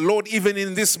and say, Lord, even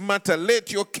in this matter,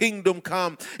 let your kingdom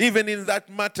come. Even in that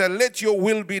matter, let your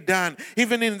will be done.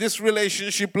 Even in this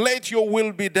relationship, let your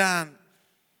will be done.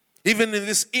 Even in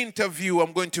this interview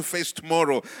I'm going to face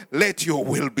tomorrow, let your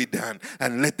will be done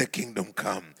and let the kingdom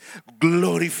come.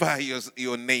 Glorify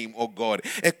your name, O God.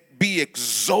 Be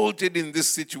exalted in this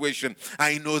situation.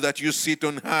 I know that you sit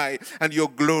on high and your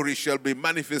glory shall be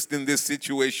manifest in this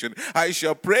situation. I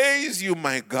shall praise you,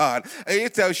 my God.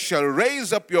 I shall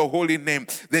raise up your holy name.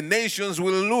 The nations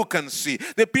will look and see.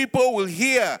 The people will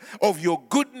hear of your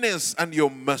goodness and your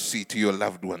mercy to your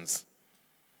loved ones.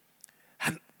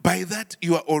 And by that,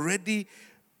 you are already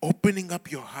opening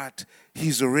up your heart.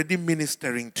 He's already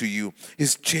ministering to you.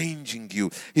 He's changing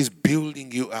you. He's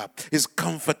building you up. He's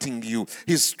comforting you.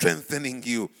 He's strengthening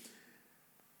you.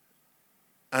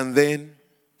 And then,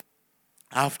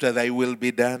 after thy will be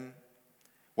done,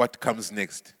 what comes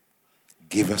next?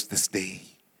 Give us this day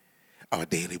our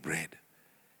daily bread.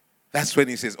 That's when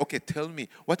he says, okay, tell me,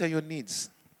 what are your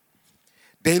needs?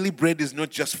 Daily bread is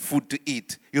not just food to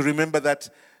eat. You remember that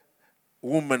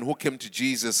woman who came to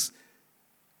Jesus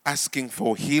asking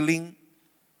for healing?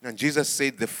 And Jesus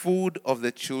said, the food of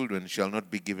the children shall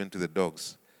not be given to the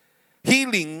dogs.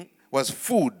 Healing was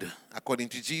food, according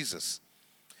to Jesus.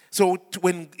 So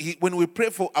when we pray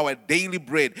for our daily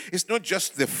bread, it's not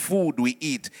just the food we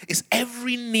eat. It's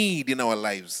every need in our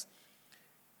lives.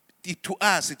 To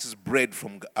us, it is bread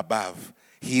from above.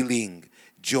 Healing,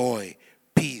 joy,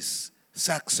 peace,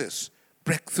 success,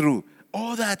 breakthrough.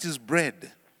 All that is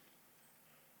bread.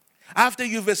 After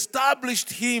you've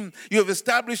established him, you have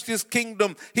established his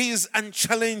kingdom, he is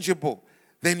unchallengeable.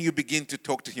 Then you begin to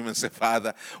talk to him and say,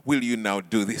 Father, will you now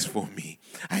do this for me?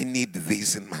 I need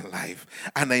this in my life,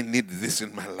 and I need this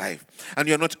in my life. And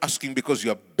you're not asking because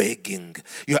you're begging.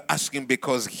 You're asking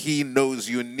because he knows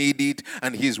you need it,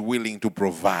 and he's willing to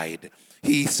provide.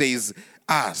 He says,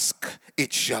 ask,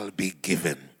 it shall be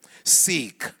given.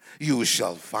 Seek, you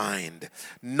shall find.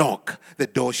 Knock, the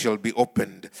door shall be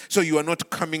opened. So you are not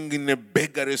coming in a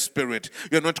beggar spirit.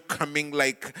 You are not coming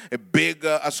like a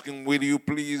beggar asking, will you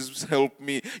please help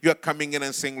me? You are coming in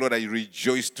and saying, Lord, I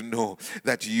rejoice to know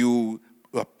that you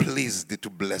are pleased to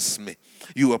bless me.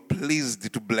 You are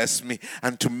pleased to bless me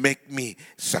and to make me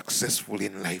successful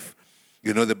in life.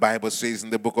 You know, the Bible says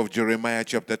in the book of Jeremiah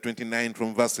chapter 29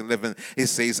 from verse 11, it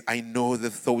says, I know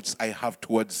the thoughts I have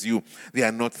towards you. They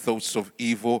are not thoughts of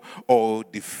evil or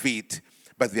defeat,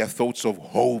 but they are thoughts of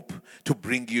hope to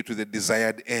bring you to the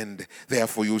desired end.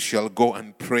 Therefore you shall go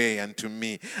and pray unto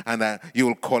me, and you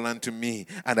will call unto me,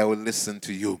 and I will listen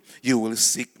to you. You will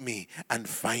seek me and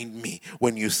find me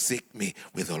when you seek me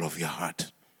with all of your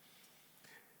heart.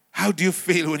 How do you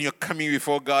feel when you're coming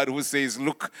before God who says,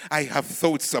 look, I have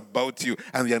thoughts about you,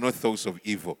 and they are not thoughts of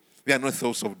evil. They are not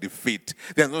thoughts of defeat.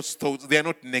 They are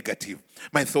not negative.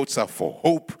 My thoughts are for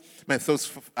hope. My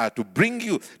thoughts are to bring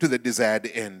you to the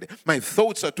desired end. My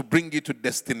thoughts are to bring you to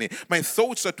destiny. My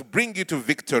thoughts are to bring you to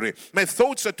victory. My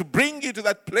thoughts are to bring you to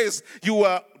that place you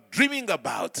are dreaming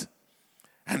about.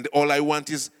 And all I want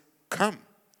is, come,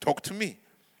 talk to me,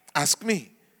 ask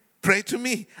me. Pray to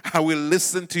me. I will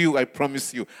listen to you. I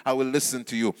promise you. I will listen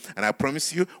to you. And I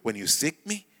promise you, when you seek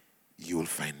me, you will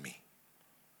find me.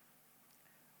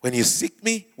 When you seek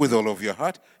me with all of your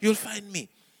heart, you'll find me.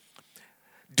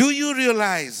 Do you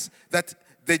realize that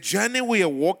the journey we are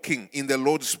walking in the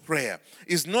Lord's Prayer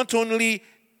is not only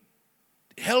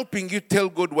helping you tell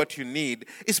God what you need,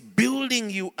 it's building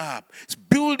you up. It's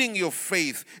building your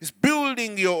faith. It's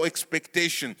building your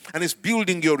expectation. And it's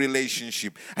building your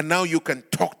relationship. And now you can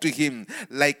talk to him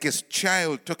like a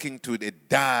child talking to a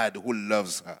dad who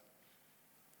loves her.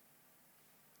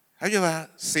 Have you ever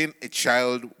seen a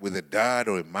child with a dad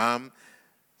or a mom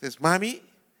says, Mommy,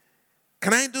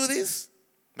 can I do this?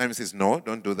 Mommy says, no,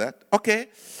 don't do that. Okay.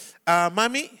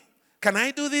 Mommy, can I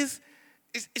do this?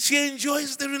 She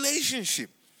enjoys the relationship.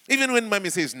 Even when Mommy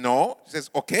says no, she says,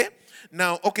 okay.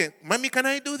 Now, okay, Mommy, can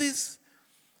I do this?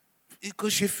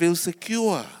 Because she feels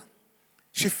secure.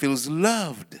 She feels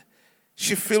loved.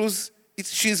 She feels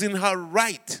she's in her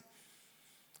right.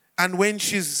 And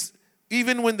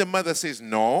even when the mother says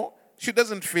no, she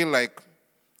doesn't feel like,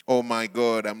 oh my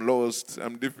God, I'm lost,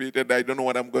 I'm defeated, I don't know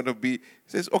what I'm going to be. She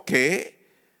says, okay,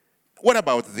 what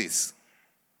about this?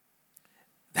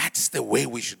 That's the way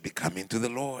we should be coming to the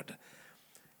Lord.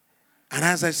 And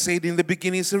as I said in the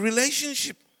beginning, it's a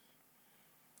relationship.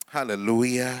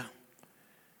 Hallelujah.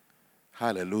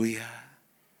 Hallelujah.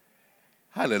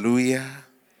 Hallelujah.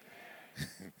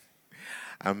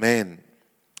 Amen.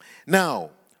 Now,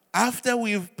 after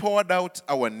we've poured out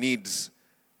our needs,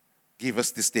 give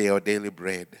us this day our daily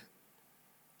bread.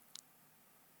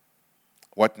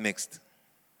 What next?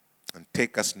 And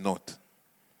take us not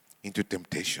into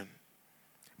temptation,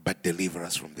 but deliver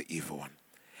us from the evil one.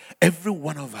 Every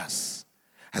one of us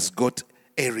has got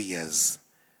areas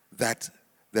that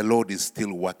the Lord is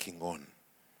still working on.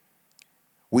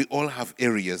 We all have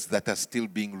areas that are still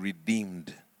being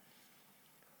redeemed.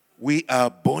 We are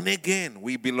born again.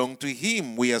 We belong to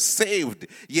him. We are saved.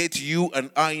 Yet you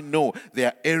and I know there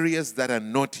are areas that are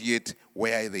not yet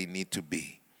where they need to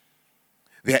be.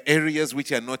 There are areas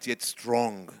which are not yet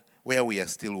strong, where we are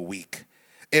still weak.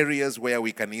 Areas where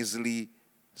we can easily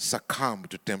succumb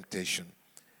to temptation,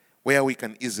 where we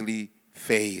can easily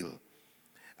fail.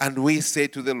 And we say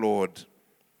to the Lord,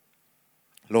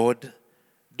 Lord,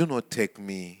 do not take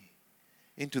me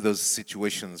into those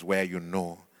situations where you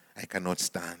know I cannot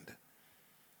stand.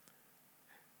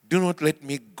 Do not let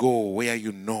me go where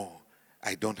you know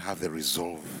I don't have the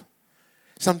resolve.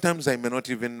 Sometimes I may not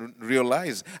even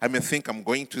realize. I may think I'm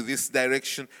going to this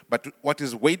direction, but what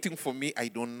is waiting for me, I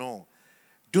don't know.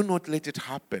 Do not let it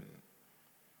happen.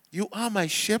 You are my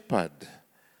shepherd.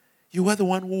 You are the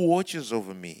one who watches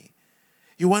over me.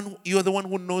 You are the one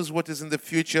who knows what is in the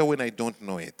future when I don't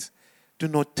know it. Do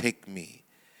not take me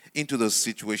into those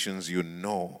situations you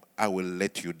know I will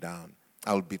let you down.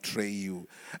 I will betray you.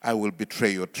 I will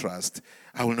betray your trust.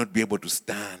 I will not be able to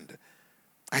stand.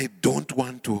 I don't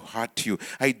want to hurt you.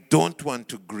 I don't want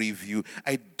to grieve you.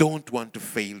 I don't want to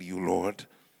fail you, Lord.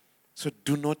 So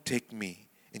do not take me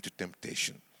into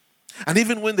temptation. And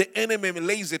even when the enemy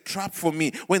lays a trap for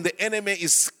me, when the enemy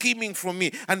is scheming for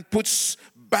me and puts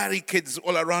barricades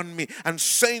all around me and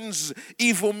sends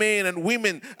evil men and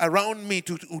women around me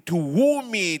to woo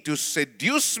me, to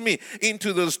seduce me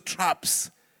into those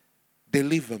traps,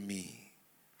 deliver me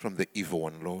from the evil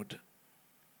one, Lord.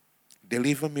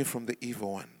 Deliver me from the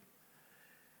evil one.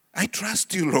 I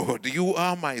trust you, Lord. You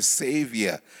are my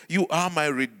Savior. You are my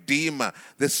Redeemer,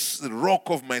 the rock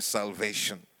of my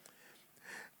salvation.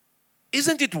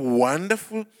 Isn't it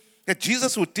wonderful that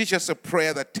Jesus will teach us a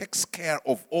prayer that takes care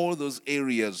of all those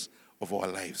areas of our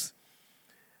lives?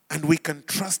 And we can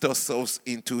trust ourselves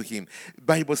into him. The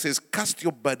Bible says, cast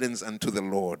your burdens unto the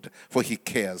Lord, for he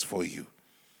cares for you.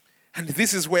 And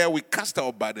this is where we cast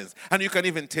our burdens. And you can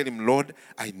even tell him, Lord,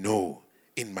 I know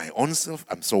in my own self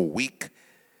I'm so weak.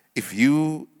 If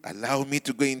you allow me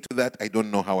to go into that, I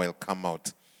don't know how I'll come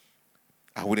out.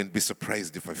 I wouldn't be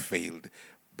surprised if I failed.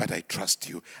 But I trust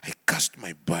you. I cast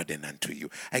my burden unto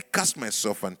you. I cast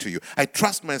myself unto you. I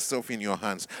trust myself in your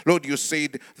hands. Lord, you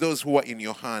said those who are in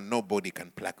your hand, nobody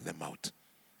can pluck them out.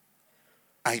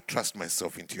 I trust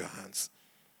myself into your hands.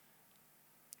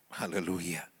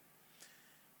 Hallelujah.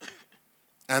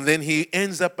 And then he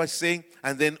ends up by saying,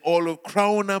 and then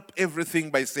crown up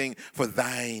everything by saying, for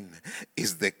thine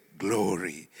is the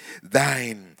glory,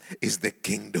 thine is the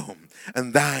kingdom,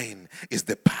 and thine is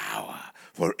the power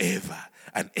forever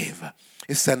and ever.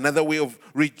 It's another way of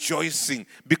rejoicing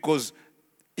because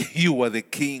you are the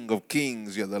King of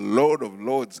kings. You're the Lord of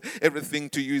lords. Everything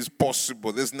to you is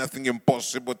possible. There's nothing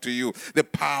impossible to you. The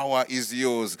power is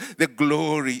yours. The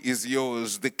glory is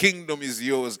yours. The kingdom is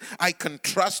yours. I can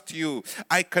trust you.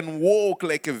 I can walk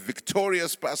like a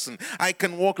victorious person. I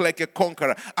can walk like a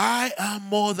conqueror. I am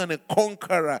more than a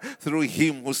conqueror through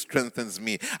him who strengthens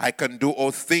me. I can do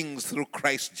all things through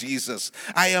Christ Jesus.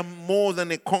 I am more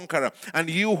than a conqueror. And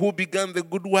you who began the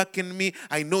good work in me,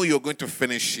 I know you're going to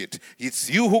finish it. It's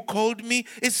you who called me,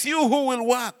 it's you who will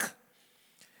work.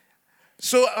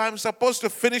 So I'm supposed to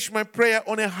finish my prayer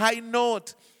on a high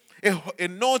note, a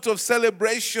note of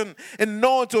celebration, a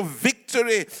note of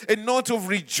victory, a note of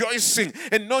rejoicing,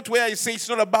 a note where I say it's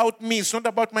not about me, it's not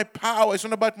about my power, it's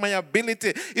not about my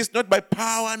ability, it's not by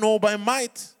power nor by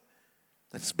might.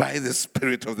 It's by the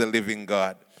Spirit of the living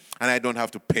God. And I don't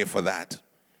have to pay for that.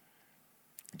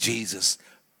 Jesus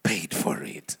paid for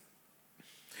it.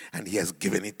 And he has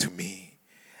given it to me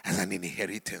as an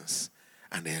inheritance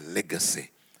and a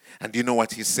legacy. And you know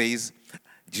what he says?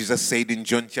 Jesus said in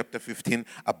John chapter 15,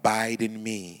 abide in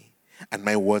me and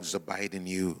my words abide in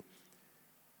you.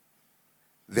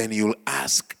 Then you'll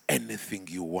ask anything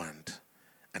you want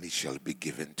and it shall be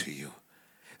given to you.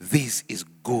 This is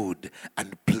good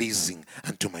and pleasing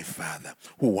unto my Father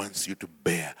who wants you to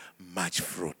bear much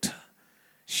fruit,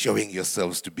 showing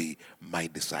yourselves to be my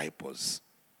disciples.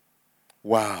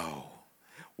 Wow.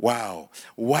 Wow,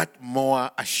 what more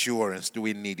assurance do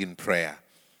we need in prayer?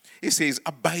 He says,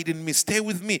 abide in me, stay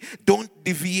with me. Don't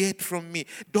deviate from me.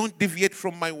 Don't deviate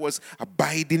from my words.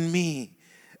 Abide in me,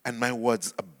 and my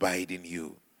words abide in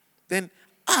you. Then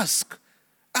ask.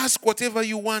 Ask whatever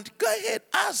you want. Go ahead,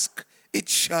 ask. It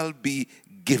shall be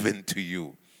given to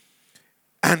you.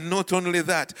 And not only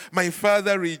that, my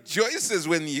Father rejoices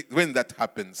when that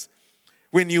happens.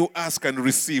 When you ask and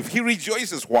receive, he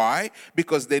rejoices. Why?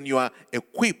 Because then you are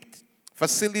equipped,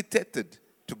 facilitated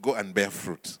to go and bear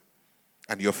fruit.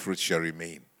 And your fruit shall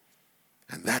remain.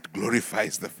 And that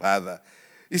glorifies the Father.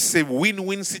 It's a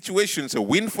win-win situation. It's a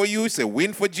win for you. It's a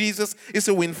win for Jesus. It's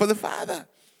a win for the Father.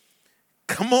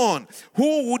 Come on.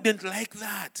 Who wouldn't like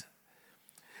that?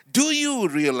 Do you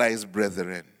realize,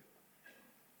 brethren,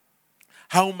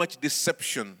 how much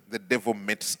deception the devil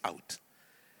metes out?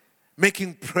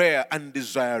 Making prayer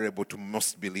undesirable to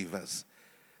most believers.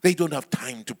 They don't have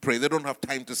time to pray. They don't have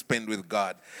time to spend with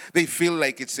God. They feel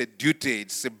like it's a duty,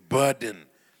 it's a burden.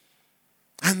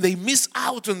 And they miss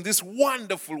out on this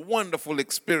wonderful, wonderful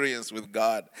experience with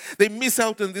God. They miss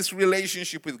out on this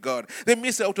relationship with God. They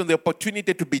miss out on the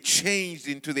opportunity to be changed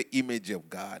into the image of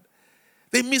God.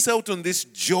 They miss out on this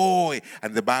joy.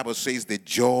 And the Bible says the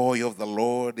joy of the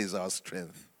Lord is our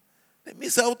strength. They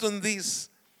miss out on this.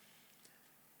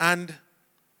 And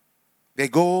they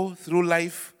go through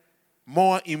life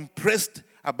more impressed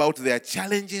about their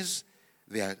challenges,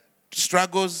 their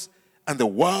struggles, and the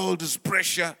world's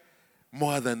pressure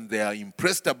more than they are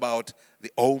impressed about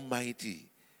the Almighty,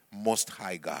 Most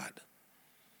High God,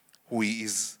 who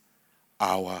is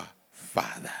our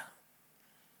Father.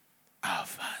 Our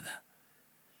Father.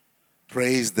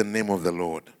 Praise the name of the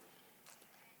Lord.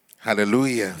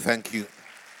 Hallelujah. Thank you.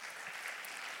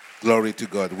 Glory to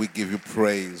God. We give you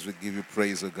praise. We give you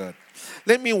praise, oh God.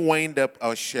 Let me wind up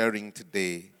our sharing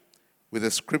today with a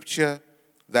scripture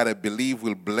that I believe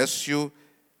will bless you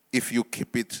if you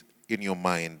keep it in your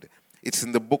mind. It's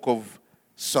in the book of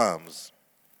Psalms.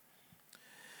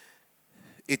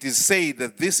 It is said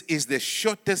that this is the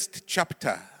shortest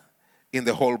chapter in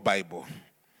the whole Bible.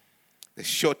 The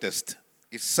shortest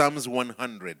is Psalms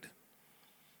 100.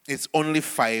 It's only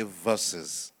 5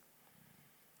 verses.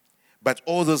 But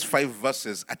all those 5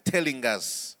 verses are telling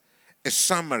us a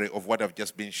summary of what I've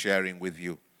just been sharing with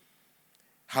you.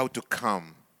 how to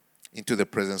come into the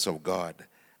presence of God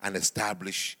and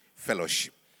establish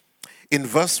fellowship. In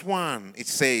verse 1, it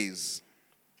says,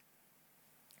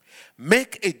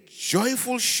 "Make a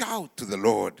joyful shout to the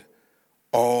Lord,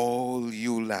 all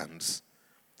you lands.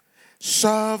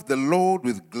 Serve the Lord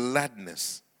with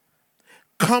gladness.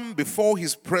 Come before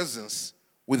his presence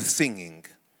with singing.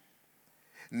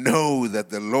 Know that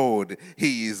the Lord,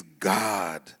 he is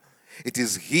God. It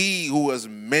is he who has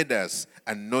made us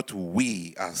and not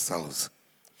we ourselves.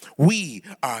 We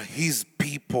are his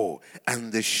people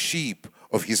and the sheep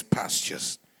of his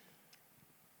pastures.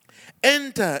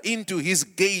 Enter into his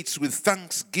gates with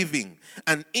thanksgiving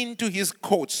and into his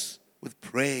courts with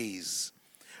praise.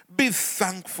 Be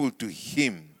thankful to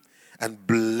him and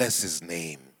bless his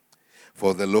name.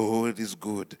 For the Lord is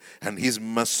good, and his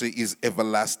mercy is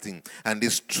everlasting, and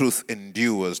his truth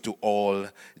endures to all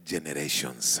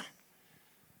generations."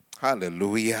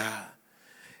 Hallelujah.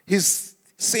 He's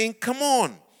saying, come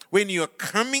on, when you're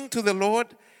coming to the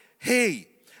Lord, hey,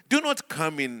 do not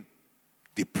come in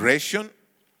depression.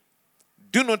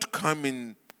 Do not come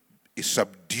in a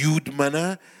subdued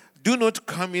manner. Do not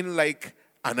come in like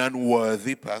an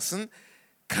unworthy person.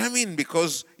 Come in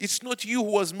because it's not you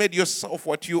who has made yourself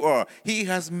what you are. He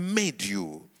has made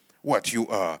you what you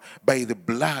are by the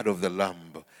blood of the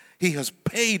Lamb. He has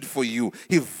paid for you.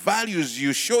 He values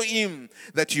you. Show him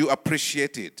that you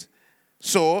appreciate it.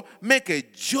 So make a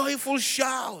joyful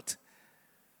shout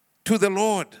to the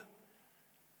Lord.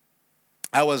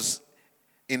 I was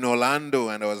in Orlando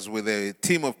and I was with a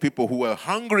team of people who were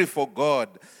hungry for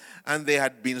God, and they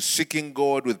had been seeking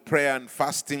God with prayer and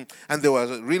fasting, and there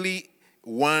was really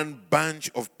one bunch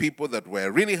of people that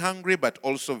were really hungry but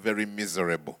also very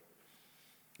miserable.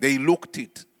 They looked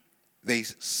it, they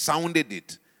sounded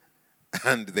it,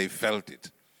 and they felt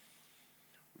it.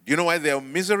 Do you know why they are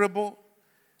miserable?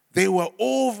 They were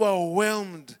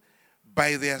overwhelmed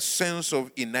by their sense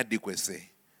of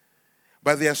inadequacy,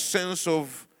 by their sense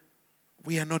of,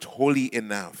 we are not holy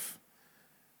enough.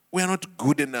 We are not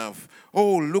good enough.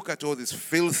 Oh, look at all this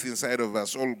filth inside of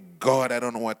us. Oh, God, I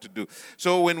don't know what to do.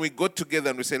 So when we got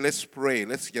together and we say, let's pray,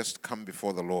 let's just come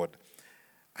before the Lord.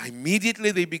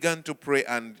 Immediately they began to pray,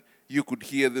 and you could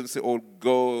hear them say, oh,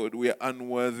 God, we are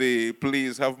unworthy.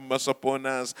 Please have mercy upon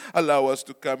us. Allow us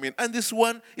to come in. And this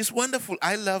one is wonderful.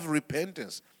 I love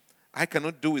repentance. I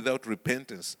cannot do without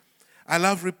repentance. I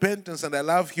love repentance, and I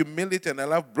love humility, and I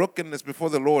love brokenness before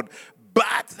the Lord.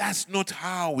 But that's not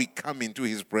how we come into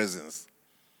his presence.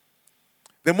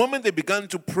 The moment they began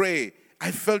to pray,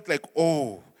 I felt like,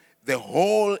 oh, the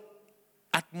whole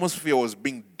atmosphere was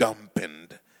being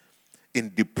dampened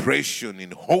in depression,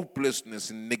 in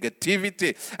hopelessness, in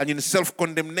negativity, and in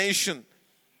self-condemnation.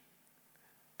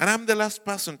 And I'm the last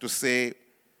person to say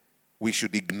we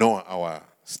should ignore our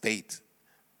state.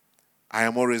 I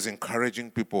am always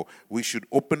encouraging people, we should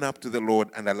open up to the Lord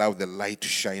and allow the light to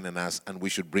shine on us, and we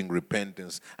should bring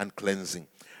repentance and cleansing.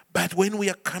 But when we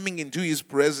are coming into his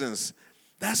presence,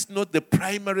 that's not the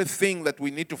primary thing that we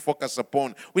need to focus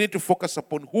upon. We need to focus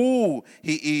upon who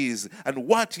he is and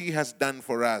what he has done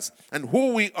for us and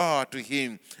who we are to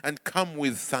him, and come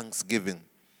with thanksgiving.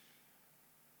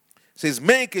 It says,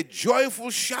 make a joyful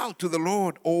shout to the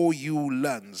Lord, all you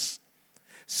lands.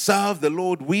 Serve the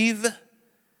Lord with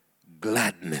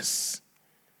gladness.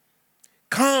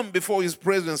 Come before his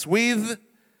presence with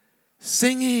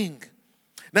singing.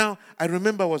 Now, I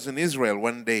remember I was in Israel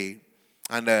one day,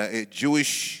 and a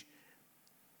Jewish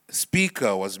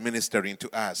speaker was ministering to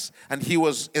us, and he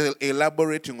was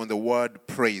elaborating on the word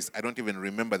praise. I don't even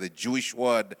remember the Jewish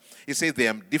word. He said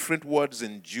there are different words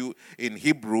in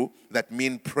Hebrew that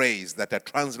mean praise, that are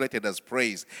translated as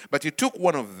praise. But he took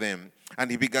one of them and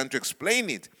he began to explain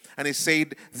it. And he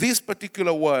said, this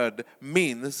particular word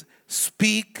means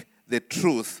speak the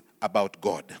truth about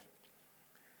God.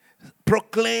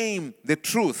 Proclaim the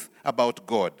truth about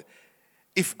God.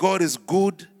 If God is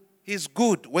good, he's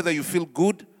good, whether you feel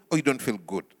good or you don't feel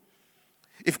good.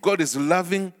 If God is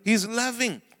loving, he's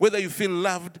loving, whether you feel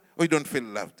loved or you don't feel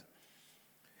loved.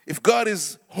 If God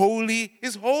is holy,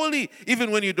 he's holy,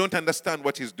 even when you don't understand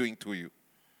what he's doing to you.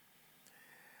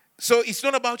 So it's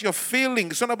not about your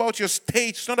feelings, it's not about your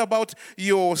state, it's not about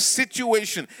your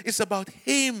situation. It's about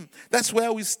him. That's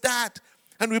where we start.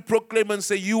 And we proclaim and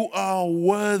say, you are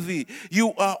worthy.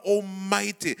 You are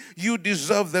almighty. You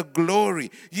deserve the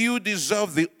glory. You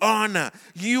deserve the honor.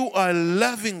 You are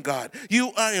loving God.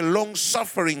 You are a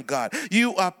long-suffering God.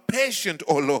 You are patient,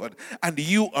 oh Lord. And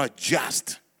you are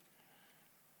just.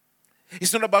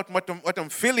 It's not about what I'm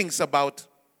feeling. It's about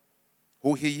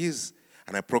who he is.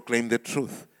 And I proclaim the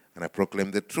truth. And I proclaim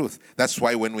the truth. That's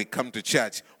why when we come to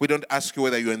church, we don't ask you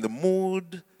whether you're in the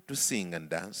mood to sing and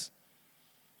dance.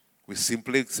 We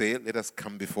simply say, let us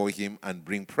come before him and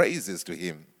bring praises to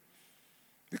him.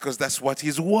 Because that's what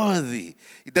he's worthy.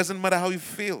 It doesn't matter how you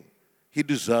feel. He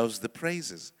deserves the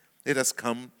praises. Let us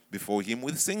come before him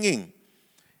with singing.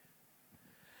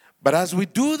 But as we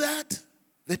do that,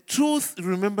 the truth,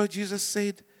 remember Jesus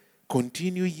said,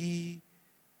 continue ye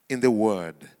in the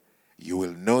word. You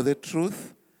will know the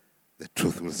truth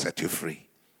will set you free.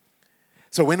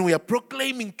 So when we are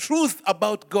proclaiming truth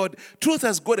about God, truth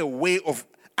has got a way of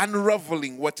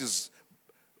unraveling what is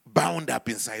bound up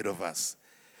inside of us,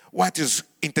 what is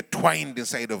intertwined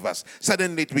inside of us.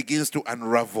 Suddenly it begins to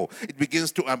unravel. It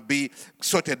begins to be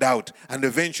sorted out. And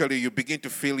eventually you begin to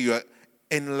feel you are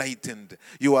enlightened.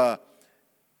 You are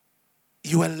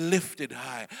lifted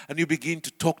high, and you begin to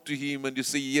talk to him and you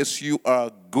say, yes, you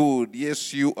are good.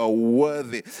 Yes, you are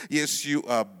worthy. Yes, you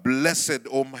are blessed.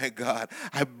 Oh my God,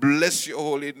 I bless your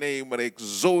holy name and I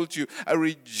exalt you. I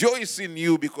rejoice in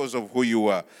you because of who you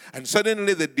are. And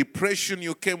suddenly the depression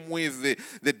you came with,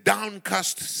 the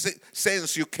downcast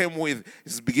sense you came with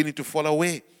is beginning to fall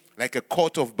away. Like a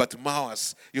coat of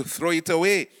Bartimaeus, you throw it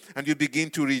away and you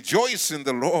begin to rejoice in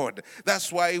the Lord.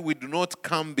 That's why we do not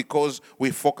come because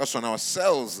we focus on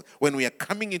ourselves. When we are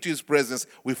coming into his presence,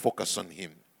 we focus on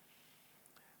him.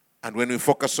 And when we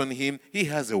focus on him, he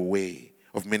has a way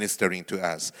of ministering to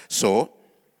us. So,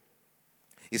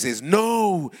 he says,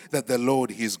 know that the Lord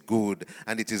is good,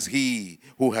 and it is he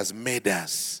who has made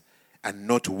us, and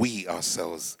not we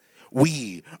ourselves.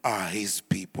 We are his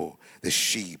people, the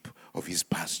sheep of his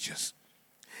pastures.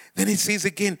 Then it says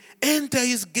again, enter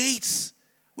his gates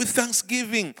with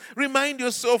thanksgiving. Remind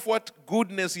yourself what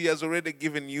goodness he has already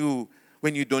given you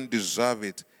when you don't deserve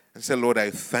it. And say, Lord,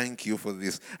 I thank you for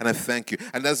this, and I thank you.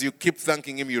 And as you keep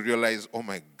thanking him, you realize, oh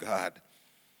my God,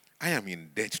 I am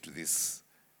in debt to this,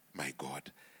 my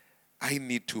God. I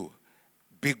need to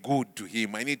be good to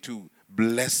him. I need to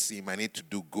bless him. I need to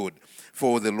do good.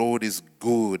 For the Lord is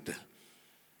good,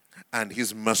 and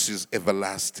his mercy is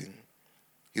everlasting.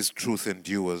 His truth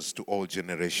endures to all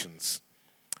generations.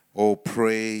 Oh,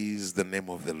 praise the name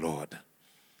of the Lord.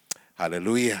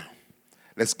 Hallelujah.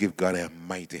 Let's give God a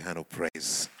mighty hand of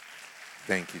praise.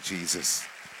 Thank you, Jesus.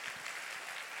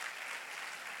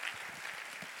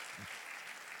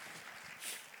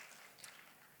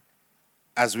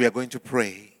 As we are going to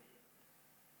pray,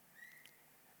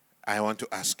 I want to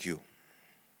ask you,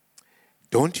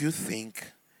 don't you think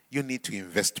you need to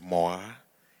invest more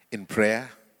in prayer?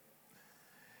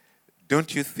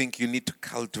 Don't you think you need to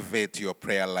cultivate your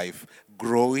prayer life,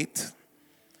 grow it?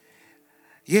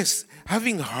 Yes,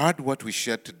 having heard what we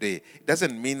shared today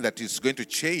doesn't mean that it's going to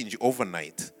change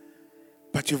overnight.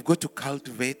 But you've got to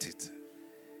cultivate it.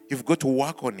 You've got to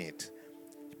work on it.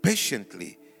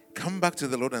 Patiently, come back to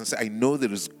the Lord and say, I know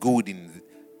there is good in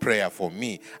prayer for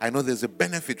me. I know there's a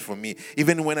benefit for me.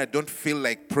 Even when I don't feel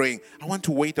like praying, I want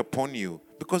to wait upon you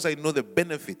because I know the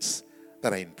benefits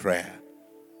that are in prayer.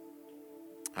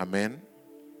 Amen.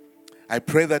 I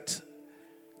pray that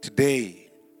today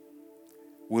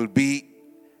will be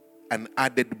an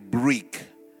added brick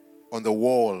on the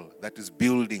wall that is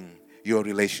building your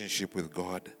relationship with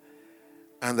God,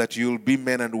 and that you'll be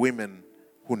men and women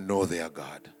who know their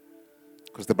God.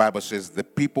 Because the Bible says the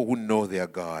people who know their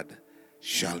God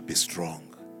shall be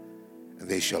strong, and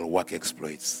they shall work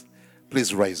exploits.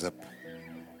 Please rise up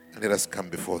and let us come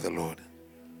before the Lord.